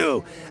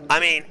 22. I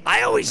mean,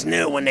 I always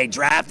knew when they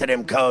drafted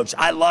him, Coach,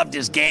 I loved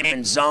his game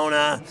in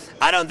Zona.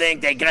 I don't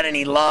think they got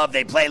any love.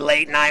 They play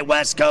late-night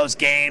West Coast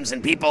games,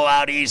 and people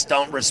out east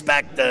don't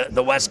respect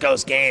the West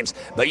Coast games.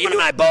 But you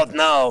and I both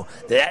know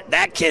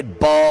that kid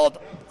balled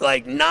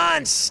like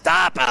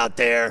non-stop out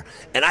there,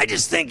 and I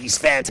just think he's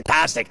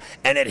fantastic.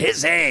 And at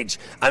his age,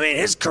 I mean,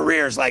 his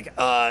career is like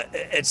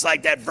it's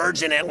like that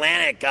Virgin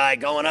Atlantic guy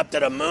going up to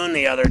the moon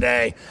the other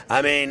day.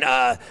 I mean,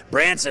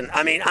 Branson.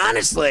 I mean,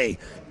 honestly,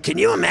 can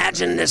you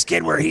imagine this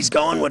kid where he's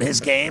going with his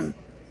game?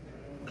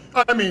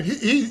 I mean,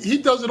 he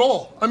does it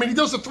all. I mean, he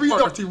does the 3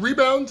 parts. He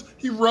rebounds,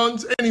 he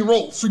runs, and he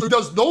rolls. So he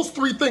does those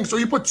 3 things. So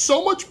you put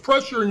so much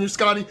pressure on you,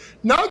 Scotty,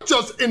 not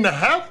just in the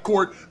half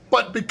court,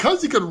 but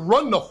because he can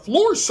run the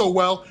floor so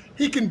well,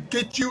 he can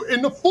get you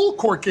in the full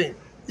court game.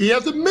 He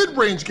has a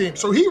mid-range game.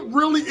 So he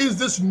really is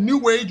this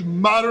new age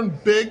modern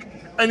big,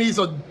 and he's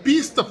a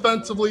beast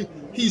defensively.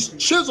 He's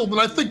chiseled. And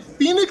I think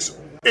Phoenix,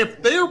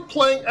 if they're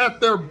playing at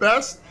their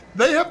best,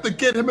 they have to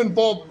get him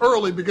involved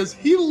early because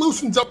he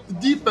loosens up the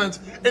defense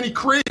and he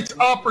creates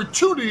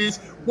opportunities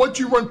once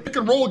you run pick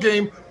and roll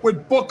game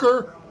with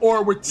Booker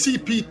or with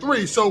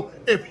CP3. So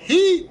if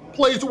he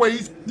plays the way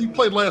he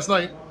played last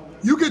night,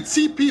 you get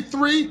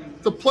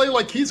CP3 to play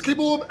like he's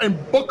capable of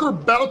and Booker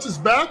bounces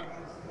back.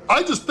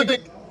 I just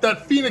think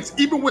that Phoenix,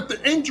 even with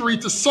the injury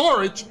to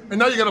Saric, and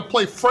now you got to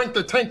play Frank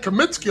the Tank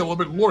Kaminsky a little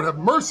bit, Lord have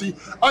mercy,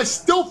 I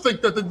still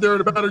think that they're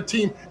the better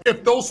team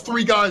if those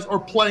 3 guys are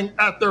playing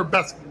at their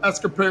best as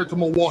compared to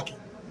Milwaukee.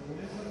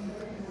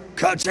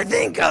 Coach, I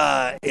think,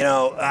 I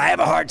have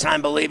a hard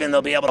time believing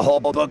they'll be able to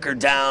hold Booker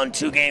down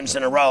 2 games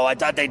in a row. I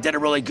thought they did a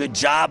really good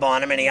job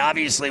on him, and he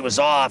obviously was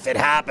off. It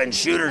happens.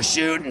 Shooters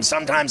shoot, and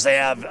sometimes they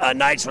have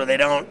nights where they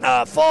don't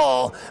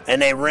fall, and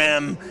they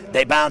rim.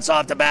 They bounce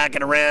off the back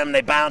of the rim.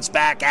 They bounce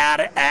back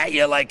at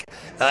you. Like,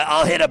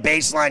 I'll hit a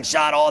baseline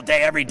shot all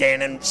day, every day,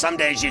 and then some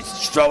days you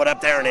throw it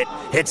up there, and it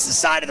hits the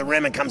side of the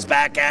rim and comes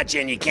back at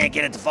you, and you can't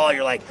get it to fall.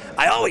 You're like,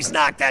 I always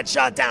knock that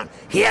shot down.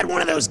 He had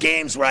one of those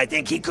games where I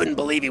think he couldn't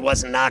believe he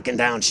wasn't knocking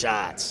down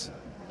shots.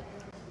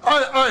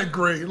 I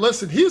agree.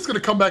 Listen, he's going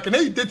to come back, and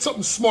they did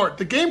something smart.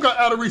 The game got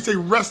out of reach. They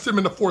rested him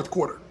in the fourth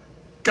quarter.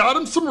 Got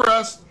him some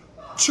rest,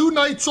 2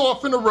 nights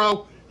off in a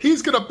row.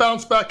 He's going to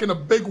bounce back in a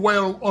big way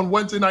on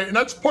Wednesday night, and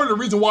that's part of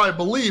the reason why I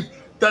believe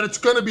that it's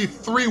going to be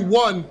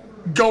 3-1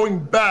 going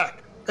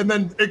back. And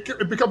then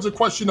it becomes a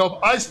question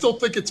of, I still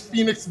think it's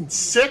Phoenix in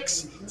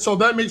 6, so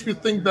that makes me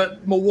think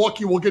that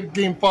Milwaukee will get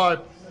Game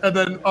 5, and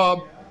then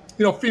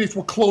Phoenix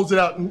will close it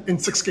out in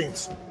 6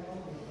 games.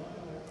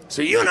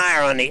 So you and I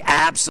are on the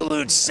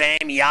absolute same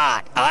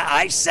yacht.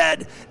 I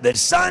said the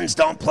Suns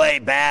don't play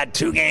bad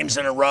 2 games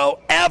in a row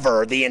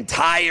ever, the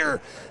entire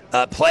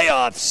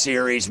playoff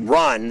series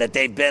run that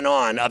they've been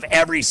on of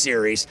every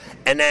series.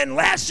 And then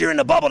last year in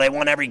the bubble, they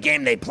won every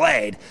game they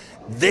played.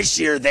 This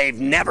year, they've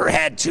never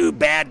had 2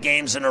 bad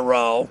games in a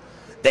row.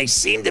 They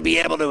seem to be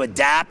able to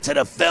adapt to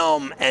the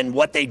film and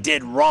what they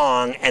did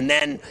wrong. And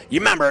then, you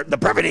remember, the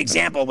perfect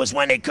example was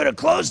when they could have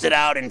closed it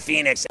out in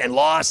Phoenix and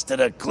lost to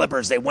the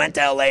Clippers. They went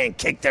to LA and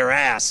kicked their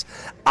ass.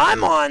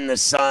 I'm on the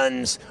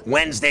Suns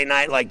Wednesday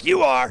night like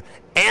you are,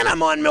 and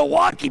I'm on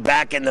Milwaukee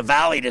back in the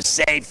Valley to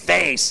save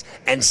face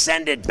and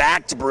send it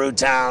back to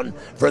Brewtown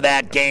for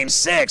that Game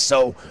 6.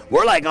 So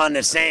we're like on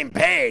the same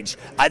page.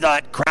 I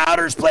thought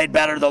Crowder's played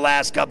better the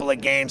last couple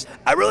of games.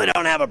 I really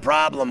don't have a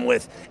problem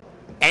with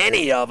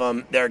any of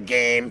them, their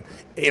game.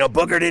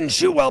 Booker didn't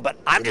shoot well, but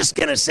I'm just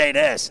going to say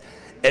this.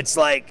 It's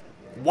like,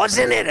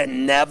 wasn't it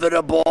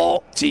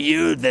inevitable to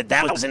you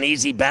that was an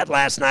easy bet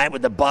last night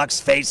with the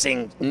Bucks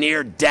facing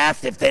near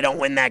death if they don't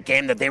win that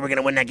game, that they were going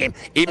to win that game?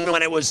 Even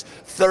when it was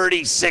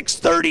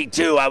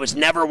 36-32, I was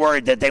never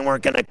worried that they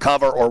weren't going to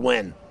cover or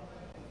win.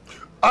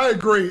 I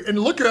agree. And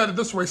look at it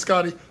this way,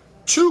 Scotty.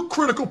 2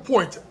 critical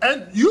points.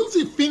 And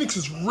usually Phoenix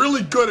is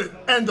really good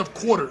at end of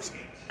quarters.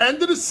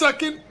 End of the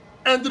second,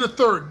 end of the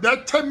third.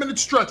 That 10-minute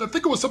stretch, I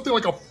think it was something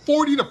like a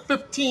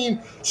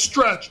 40-15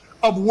 stretch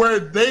of where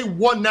they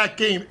won that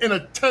game in a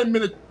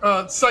 10-minute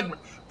segment.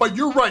 But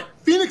you're right.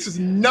 Phoenix is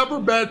never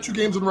bad 2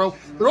 games in a row.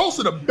 They're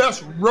also the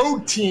best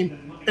road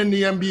team in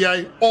the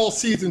NBA all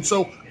season.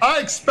 So I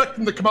expect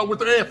them to come out with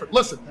their effort.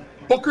 Listen,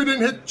 Booker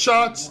didn't hit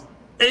shots.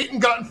 Ayton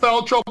got in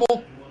foul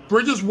trouble.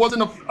 Bridges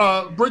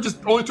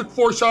only took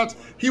 4 shots.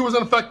 He was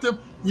ineffective.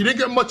 You didn't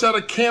get much out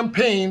of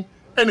Campaign.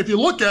 And if you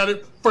look at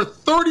it, for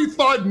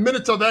 35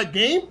 minutes of that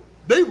game,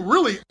 they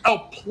really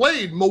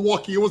outplayed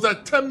Milwaukee. It was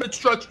that 10-minute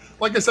stretch,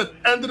 like I said,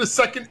 end of the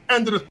second,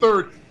 end of the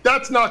third.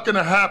 That's not going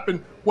to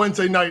happen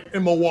Wednesday night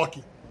in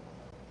Milwaukee.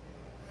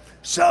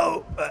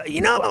 So,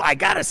 I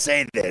got to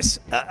say this.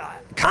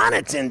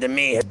 Connaughton, to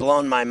me, has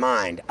blown my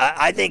mind.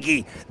 I think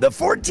the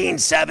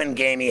 14-7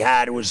 game he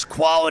had was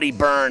quality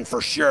burn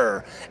for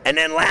sure. And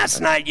then last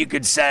night you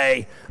could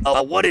say,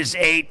 what is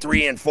 8,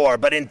 3, and 4?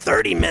 But in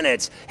 30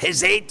 minutes,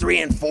 his 8,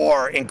 3, and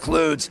 4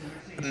 includes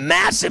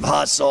massive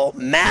hustle,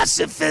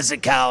 massive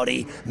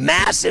physicality,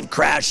 massive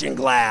crashing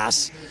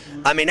glass.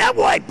 I mean, that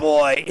white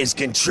boy is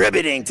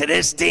contributing to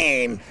this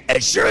team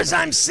as sure as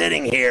I'm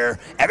sitting here.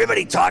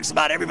 Everybody talks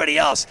about everybody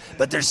else,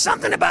 but there's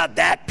something about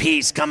that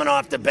piece coming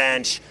off the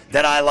bench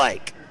that I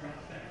like.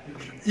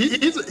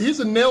 He's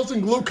a nails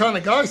and glue kind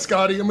of guy,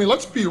 Scotty. I mean,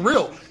 let's be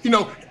real.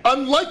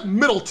 Unlike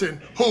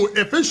Middleton, who,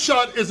 if his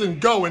shot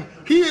isn't going,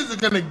 he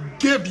isn't going to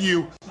give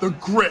you the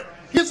grit.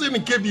 He isn't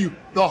going to give you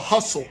the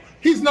hustle.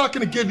 He's not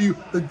going to give you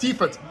the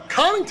defense.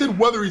 Connaughton,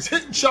 whether he's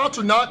hitting shots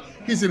or not,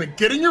 he's going to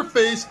get in your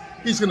face.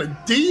 He's going to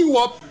D you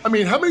up. I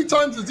mean, how many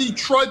times has he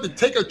tried to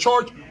take a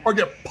charge or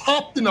get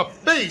popped in the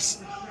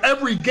face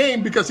every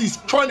game because he's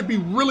trying to be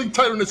really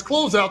tight on his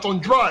closeouts on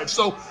drives?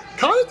 So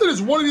Connaughton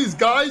is one of these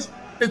guys,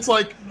 it's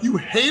like you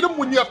hate him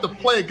when you have to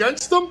play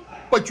against him,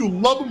 but you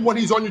love him when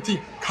he's on your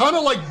team. Kind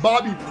of like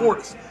Bobby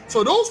Portis.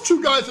 So those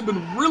 2 guys have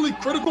been really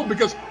critical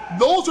because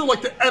those are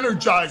like the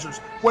energizers.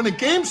 When the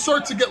game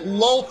starts to get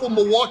lull for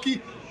Milwaukee,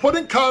 put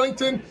in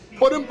Connaughton,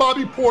 put in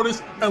Bobby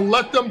Portis, and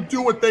let them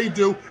do what they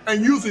do,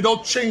 and usually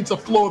they'll change the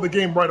flow of the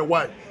game right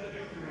away.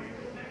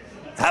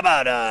 How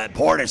about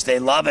Portis? They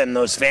love him.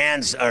 Those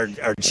fans are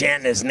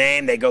chanting his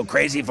name. They go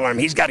crazy for him.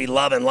 He's got to be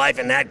loving life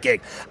in that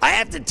gig. I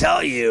have to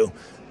tell you,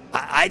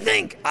 I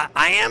think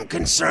I am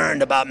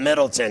concerned about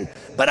Middleton,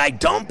 but I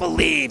don't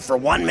believe for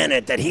 1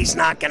 minute that he's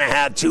not going to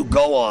have 2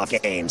 go-off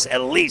games,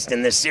 at least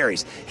in this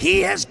series.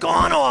 He has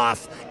gone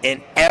off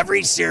in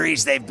every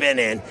series they've been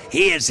in.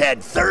 He has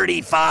had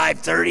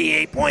 35,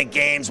 38-point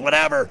games,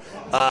 whatever.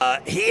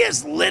 He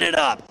has lit it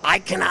up. I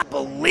cannot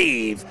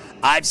believe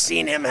I've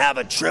seen him have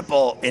a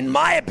triple, in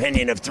my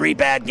opinion, of 3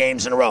 bad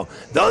games in a row.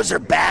 Those are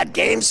bad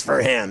games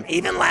for him.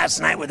 Even last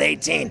night with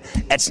 18,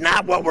 it's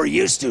not what we're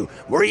used to.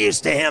 We're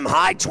used to him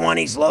high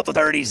 20s, low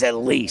 30s at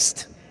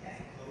least.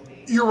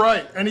 You're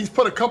right, and he's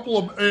put a couple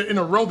of in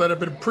a row that have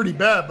been pretty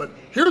bad, but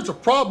here's a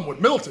problem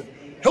with Middleton.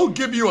 He'll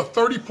give you a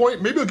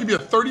 30-point, maybe he'll give you a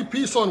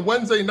 30-piece on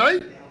Wednesday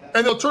night,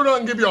 and they'll turn around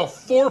and give you a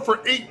 4 for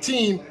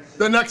 18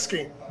 the next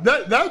game.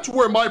 That's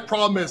where my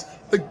problem is.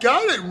 The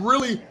guy that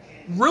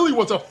really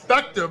was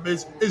effective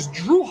is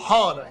Jrue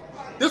Holiday.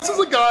 This is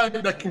a guy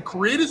that can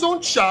create his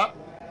own shot.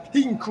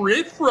 He can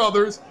create for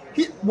others.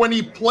 When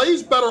he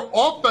plays better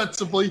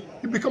offensively,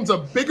 he becomes a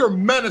bigger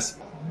menace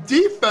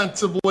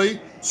defensively.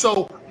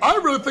 So I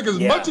really think as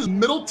much as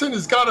Middleton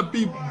has got to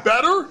be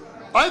better,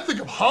 I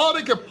think if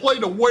Holiday can play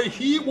the way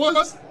he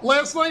was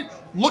last night,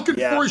 looking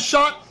for his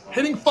shot,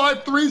 hitting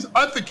 5 threes,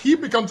 I think he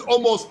becomes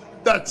almost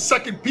that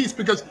second piece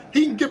because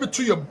he can give it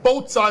to you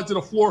both sides of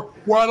the floor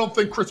where I don't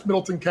think Chris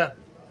Middleton can.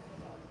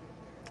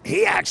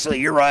 He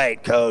actually, you're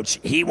right, Coach.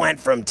 He went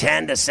from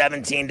 10 to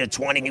 17 to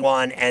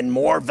 21, and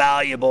more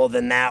valuable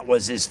than that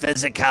was his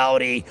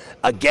physicality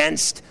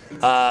against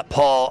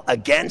Paul,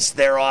 against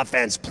their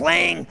offense,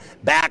 playing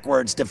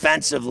backwards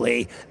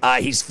defensively.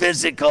 He's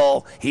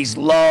physical, he's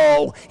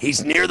low,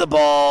 he's near the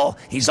ball,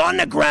 he's on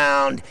the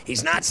ground,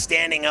 he's not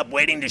standing up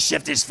waiting to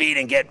shift his feet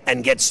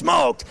and get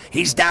smoked.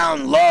 He's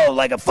down low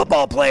like a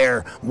football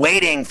player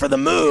waiting for the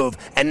move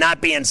and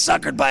not being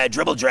suckered by a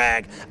dribble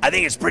drag. I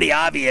think it's pretty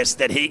obvious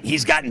that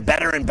he's gotten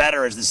better and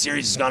better as the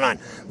series has gone on.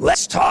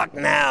 Let's talk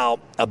now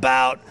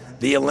about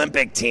the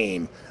Olympic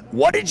team.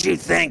 What did you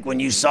think when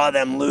you saw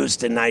them lose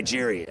to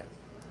Nigeria?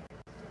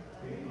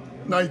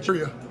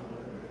 Nigeria.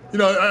 You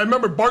know, I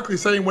remember Barkley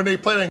saying when they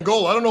played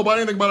Angola, I don't know about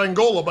anything about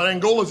Angola, but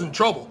Angola's in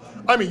trouble.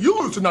 I mean, you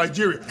lose to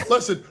Nigeria.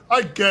 Listen,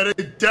 I get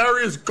it.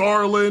 Darius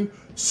Garland,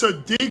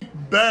 Sadiq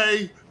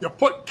Bey, you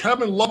put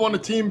Kevin Love on the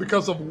team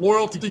because of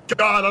loyalty to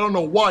God. I don't know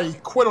why he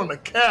quit on the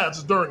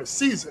Cavs during the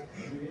season.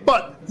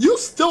 But you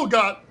still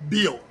got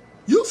Beal.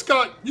 You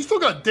still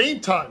got Dame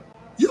time.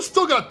 You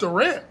still got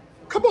Durant.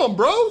 Come on,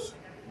 bros.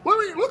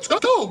 Let's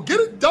go. Get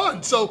it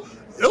done. So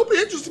it'll be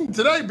interesting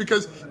today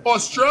because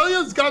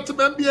Australia's got some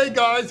NBA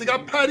guys. They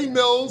got Patty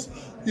Mills.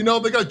 You know,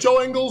 they got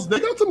Joe Ingles. They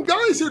got some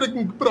guys here that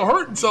can put a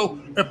hurt. And so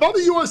if other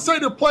USA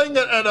they're playing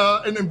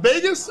in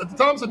Vegas at the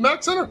Thompson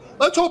Mack Center,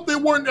 let's hope they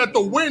weren't at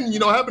the Wynn,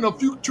 having a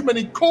few too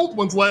many cold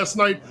ones last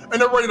night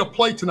and they're ready to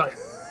play tonight.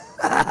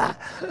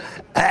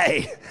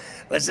 Hey.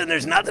 Listen,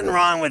 there's nothing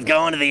wrong with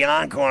going to the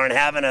Encore and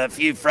having a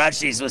few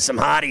freshies with some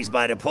hotties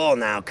by the pool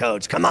now,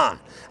 Coach. Come on.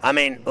 I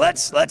mean,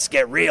 let's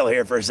get real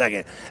here for a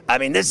second. I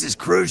mean, this is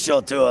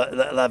crucial to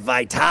the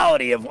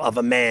vitality of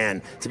a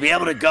man, to be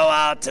able to go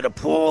out to the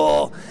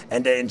pool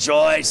and to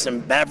enjoy some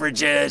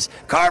beverages.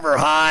 Carver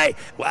High,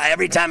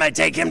 every time I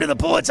take him to the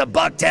pool, it's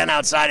 $110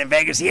 outside in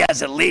Vegas. He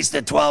has at least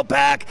a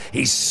 12-pack.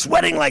 He's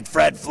sweating like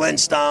Fred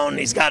Flintstone.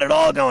 He's got it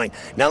all going.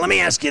 Now, let me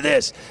ask you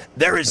this.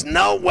 There is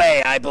no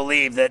way I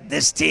believe that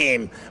this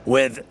team,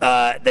 with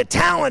the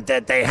talent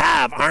that they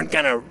have, aren't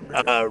going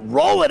to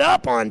roll it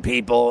up on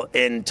people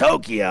in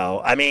Tokyo.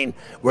 I mean,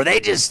 were they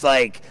just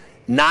like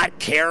not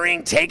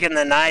caring, taking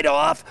the night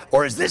off,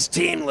 or is this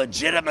team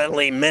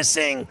legitimately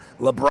missing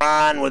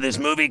LeBron with his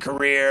movie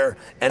career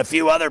and a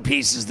few other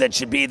pieces that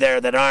should be there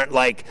that aren't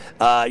like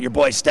your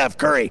boy Steph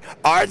Curry?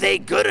 Are they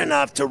good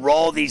enough to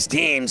roll these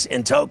teams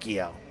in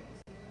Tokyo?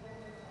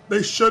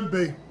 They should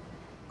be.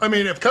 I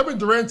mean, if Kevin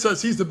Durant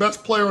says he's the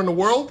best player in the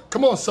world,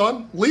 come on,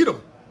 son, lead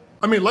him.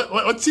 I mean,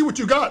 let's see what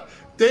you got.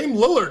 Dame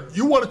Lillard,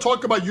 you want to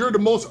talk about you're the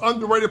most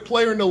underrated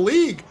player in the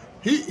league.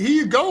 Here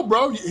you go,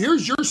 bro.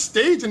 Here's your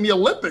stage in the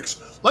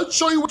Olympics. Let's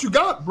show you what you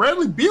got.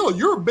 Bradley Beal,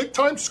 you're a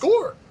big-time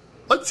scorer.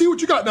 Let's see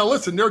what you got. Now,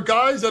 listen, there are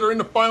guys that are in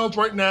the finals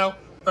right now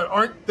that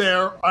aren't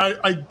there.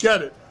 I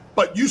get it.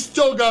 But you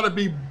still got to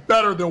be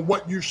better than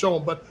what you've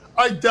shown. But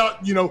I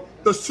doubt, the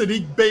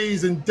Sadiq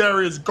Beys and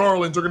Darius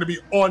Garlands are going to be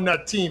on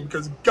that team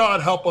because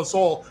God help us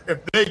all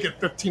if they get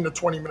 15 to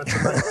 20 minutes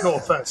a night. No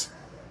offense.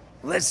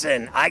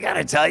 Listen, I got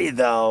to tell you,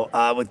 though,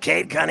 with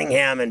Cade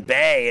Cunningham and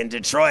Bey in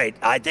Detroit,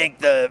 I think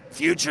the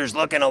future's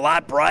looking a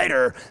lot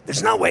brighter.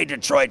 There's no way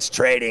Detroit's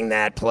trading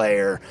that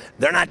player.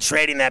 They're not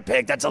trading that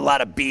pick. That's a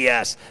lot of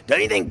BS.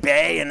 Don't you think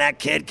Bey and that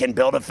kid can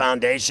build a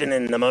foundation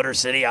in the Motor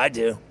City? I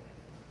do.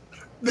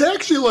 They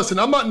actually, listen,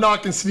 I'm not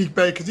knocking Sadiq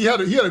Bey because he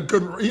had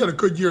a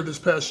good year this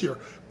past year.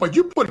 But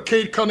you put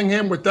Cade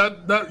Cunningham with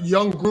that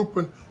young group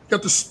and you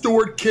got the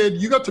Stewart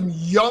kid. You got some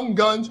young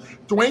guns.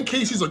 Dwayne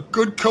Casey's a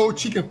good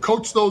coach. He can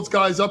coach those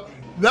guys up.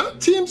 That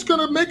team's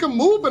going to make a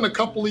move in a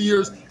couple of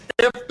years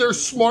if they're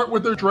smart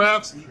with their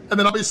drafts. And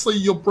then obviously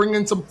you'll bring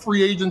in some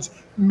free agents,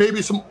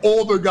 maybe some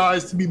older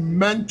guys to be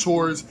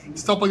mentors,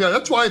 stuff like that.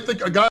 That's why I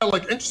think a guy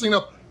like, interesting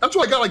enough, That's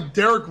why a guy like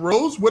Derrick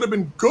Rose would have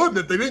been good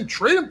that they didn't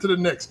trade him to the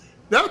Knicks.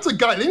 That's a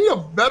guy. They need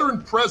a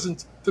veteran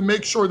presence to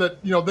make sure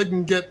that they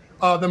can get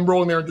them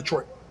rolling there in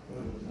Detroit.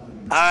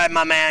 All right,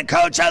 my man.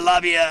 Coach, I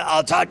love you.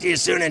 I'll talk to you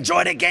soon.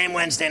 Enjoy the game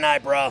Wednesday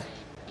night, bro.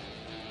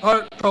 All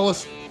right,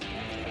 fellas.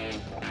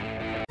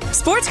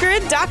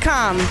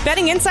 SportsGrid.com.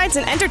 Betting insights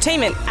and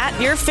entertainment at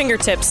your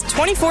fingertips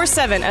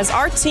 24/7 as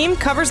our team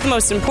covers the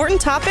most important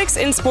topics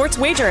in sports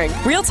wagering.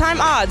 Real-time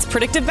odds,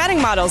 predictive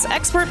betting models,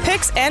 expert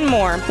picks, and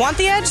more. Want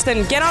the edge?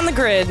 Then get on the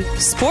grid.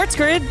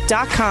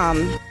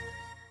 SportsGrid.com.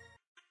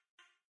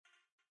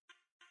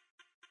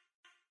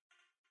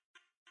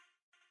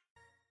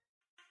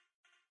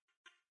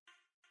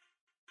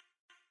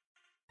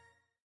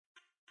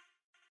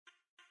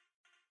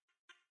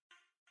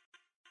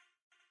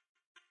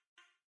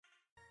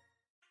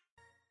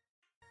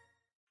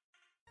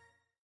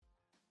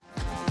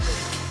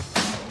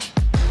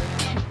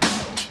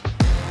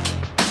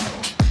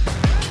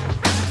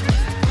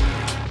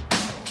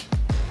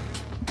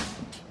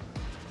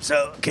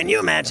 So, can you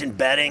imagine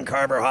betting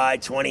Carver High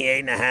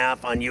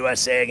 28.5 on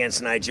USA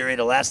against Nigeria?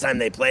 The last time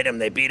they played them,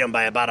 they beat them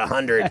by about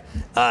 100,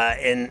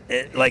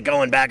 like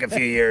going back a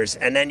few years.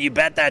 And then you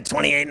bet that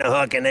 28 and a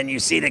hook, and then you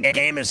see the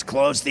game is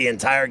close the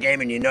entire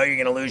game, and you know you're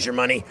going to lose your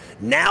money.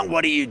 Now,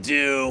 what do you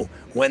do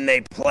when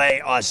they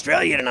play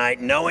Australia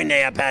tonight, knowing they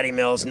have Patty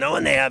Mills,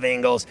 knowing they have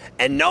Ingles,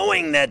 and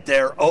knowing that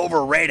they're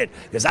overrated?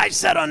 Because I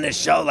said on this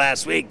show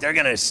last week, they're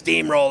going to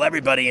steamroll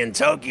everybody in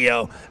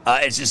Tokyo.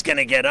 It's just going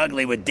to get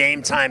ugly with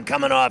Dame Time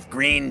coming off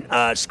green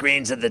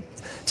screens at the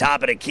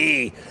top of the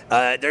key.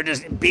 They're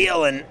just,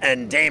 Beal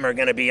and Dame are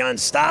going to be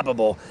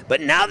unstoppable.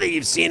 But now that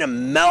you've seen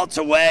them melt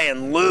away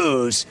and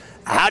lose,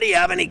 how do you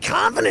have any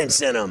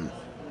confidence in them?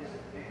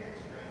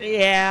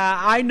 Yeah,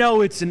 I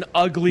know it's an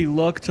ugly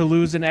look to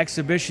lose an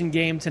exhibition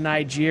game to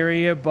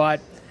Nigeria,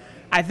 but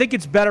I think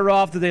it's better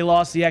off that they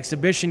lost the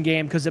exhibition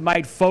game because it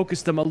might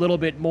focus them a little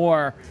bit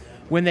more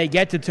when they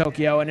get to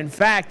Tokyo. And in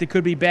fact, it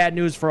could be bad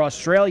news for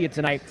Australia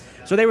tonight.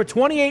 So they were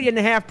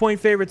 28.5-point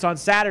favorites on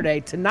Saturday.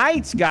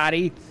 Tonight,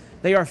 Scotty,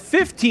 they are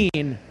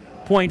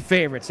 15-point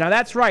favorites. Now,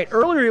 that's right.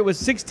 Earlier, it was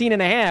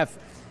 16.5.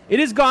 It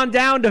has gone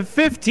down to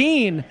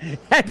 15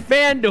 at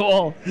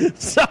FanDuel.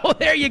 So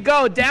there you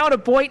go, down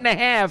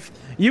 1.5.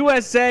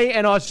 USA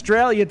and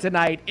Australia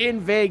tonight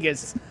in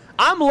Vegas.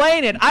 I'm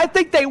laying it. I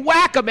think they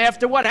whack them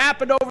after what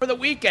happened over the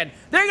weekend.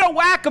 They're going to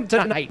whack them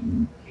tonight.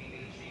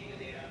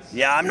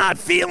 Yeah, I'm not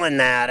feeling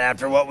that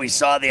after what we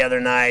saw the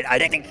other night. I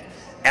think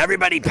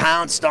everybody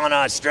pounced on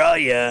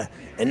Australia,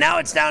 and now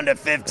it's down to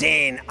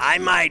 15. I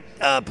might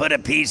put a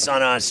piece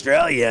on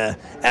Australia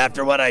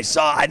after what I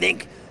saw. I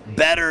think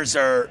bettors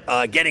are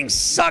getting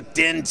sucked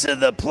into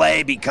the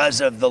play because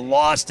of the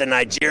loss to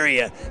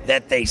Nigeria,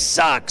 that they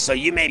suck. So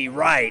you may be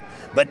right,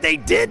 but they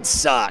did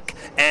suck,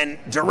 and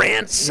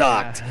Durant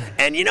sucked. Yeah.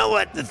 And you know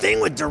what? The thing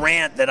with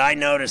Durant that I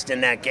noticed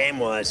in that game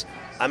was,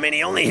 I mean,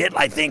 he only hit,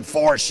 I think,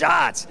 4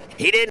 shots.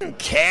 He didn't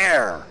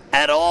care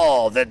at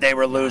all that they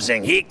were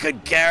losing. He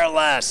could care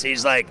less.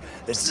 He's like,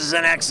 this is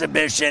an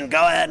exhibition.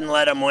 Go ahead and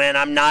let them win.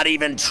 I'm not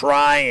even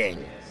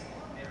trying.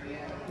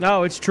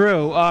 No, it's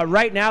true.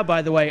 Right now,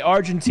 by the way,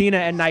 Argentina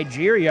and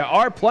Nigeria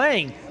are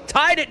playing.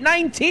 Tied at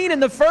 19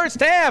 in the first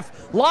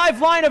half.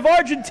 Live line of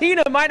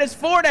Argentina minus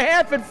 4.5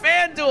 at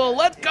FanDuel.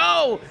 Let's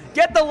go.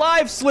 Get the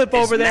live slip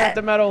over there at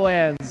the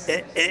Meadowlands.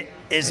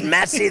 Is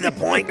Messi the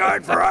point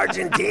guard for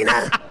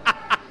Argentina?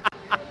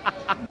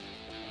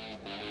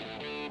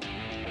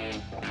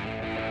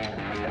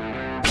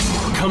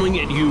 Coming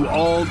at you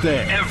all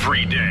day,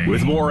 every day,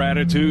 with more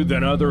attitude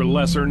than other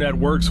lesser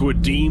networks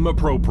would deem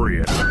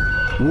appropriate.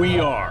 We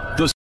are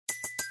the...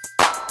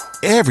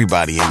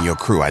 Everybody in your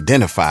crew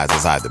identifies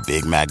as either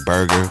Big Mac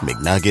Burger,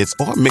 McNuggets,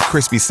 or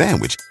McCrispy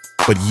Sandwich.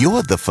 But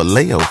you're the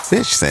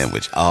Filet-O-Fish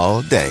Sandwich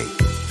all day.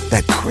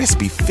 That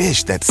crispy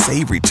fish, that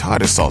savory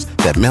tartar sauce,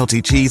 that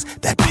melty cheese,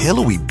 that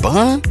pillowy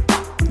bun.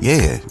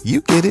 Yeah,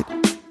 you get it.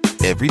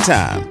 Every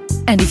time.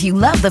 And if you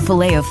love the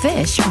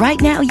Filet-O-Fish, right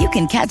now you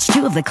can catch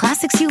 2 of the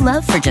classics you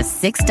love for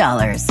just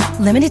 $6.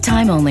 Limited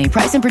time only.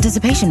 Price and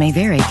participation may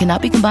vary.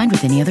 Cannot be combined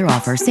with any other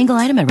offer. Single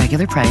item at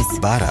regular price.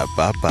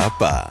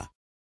 Ba-da-ba-ba-ba.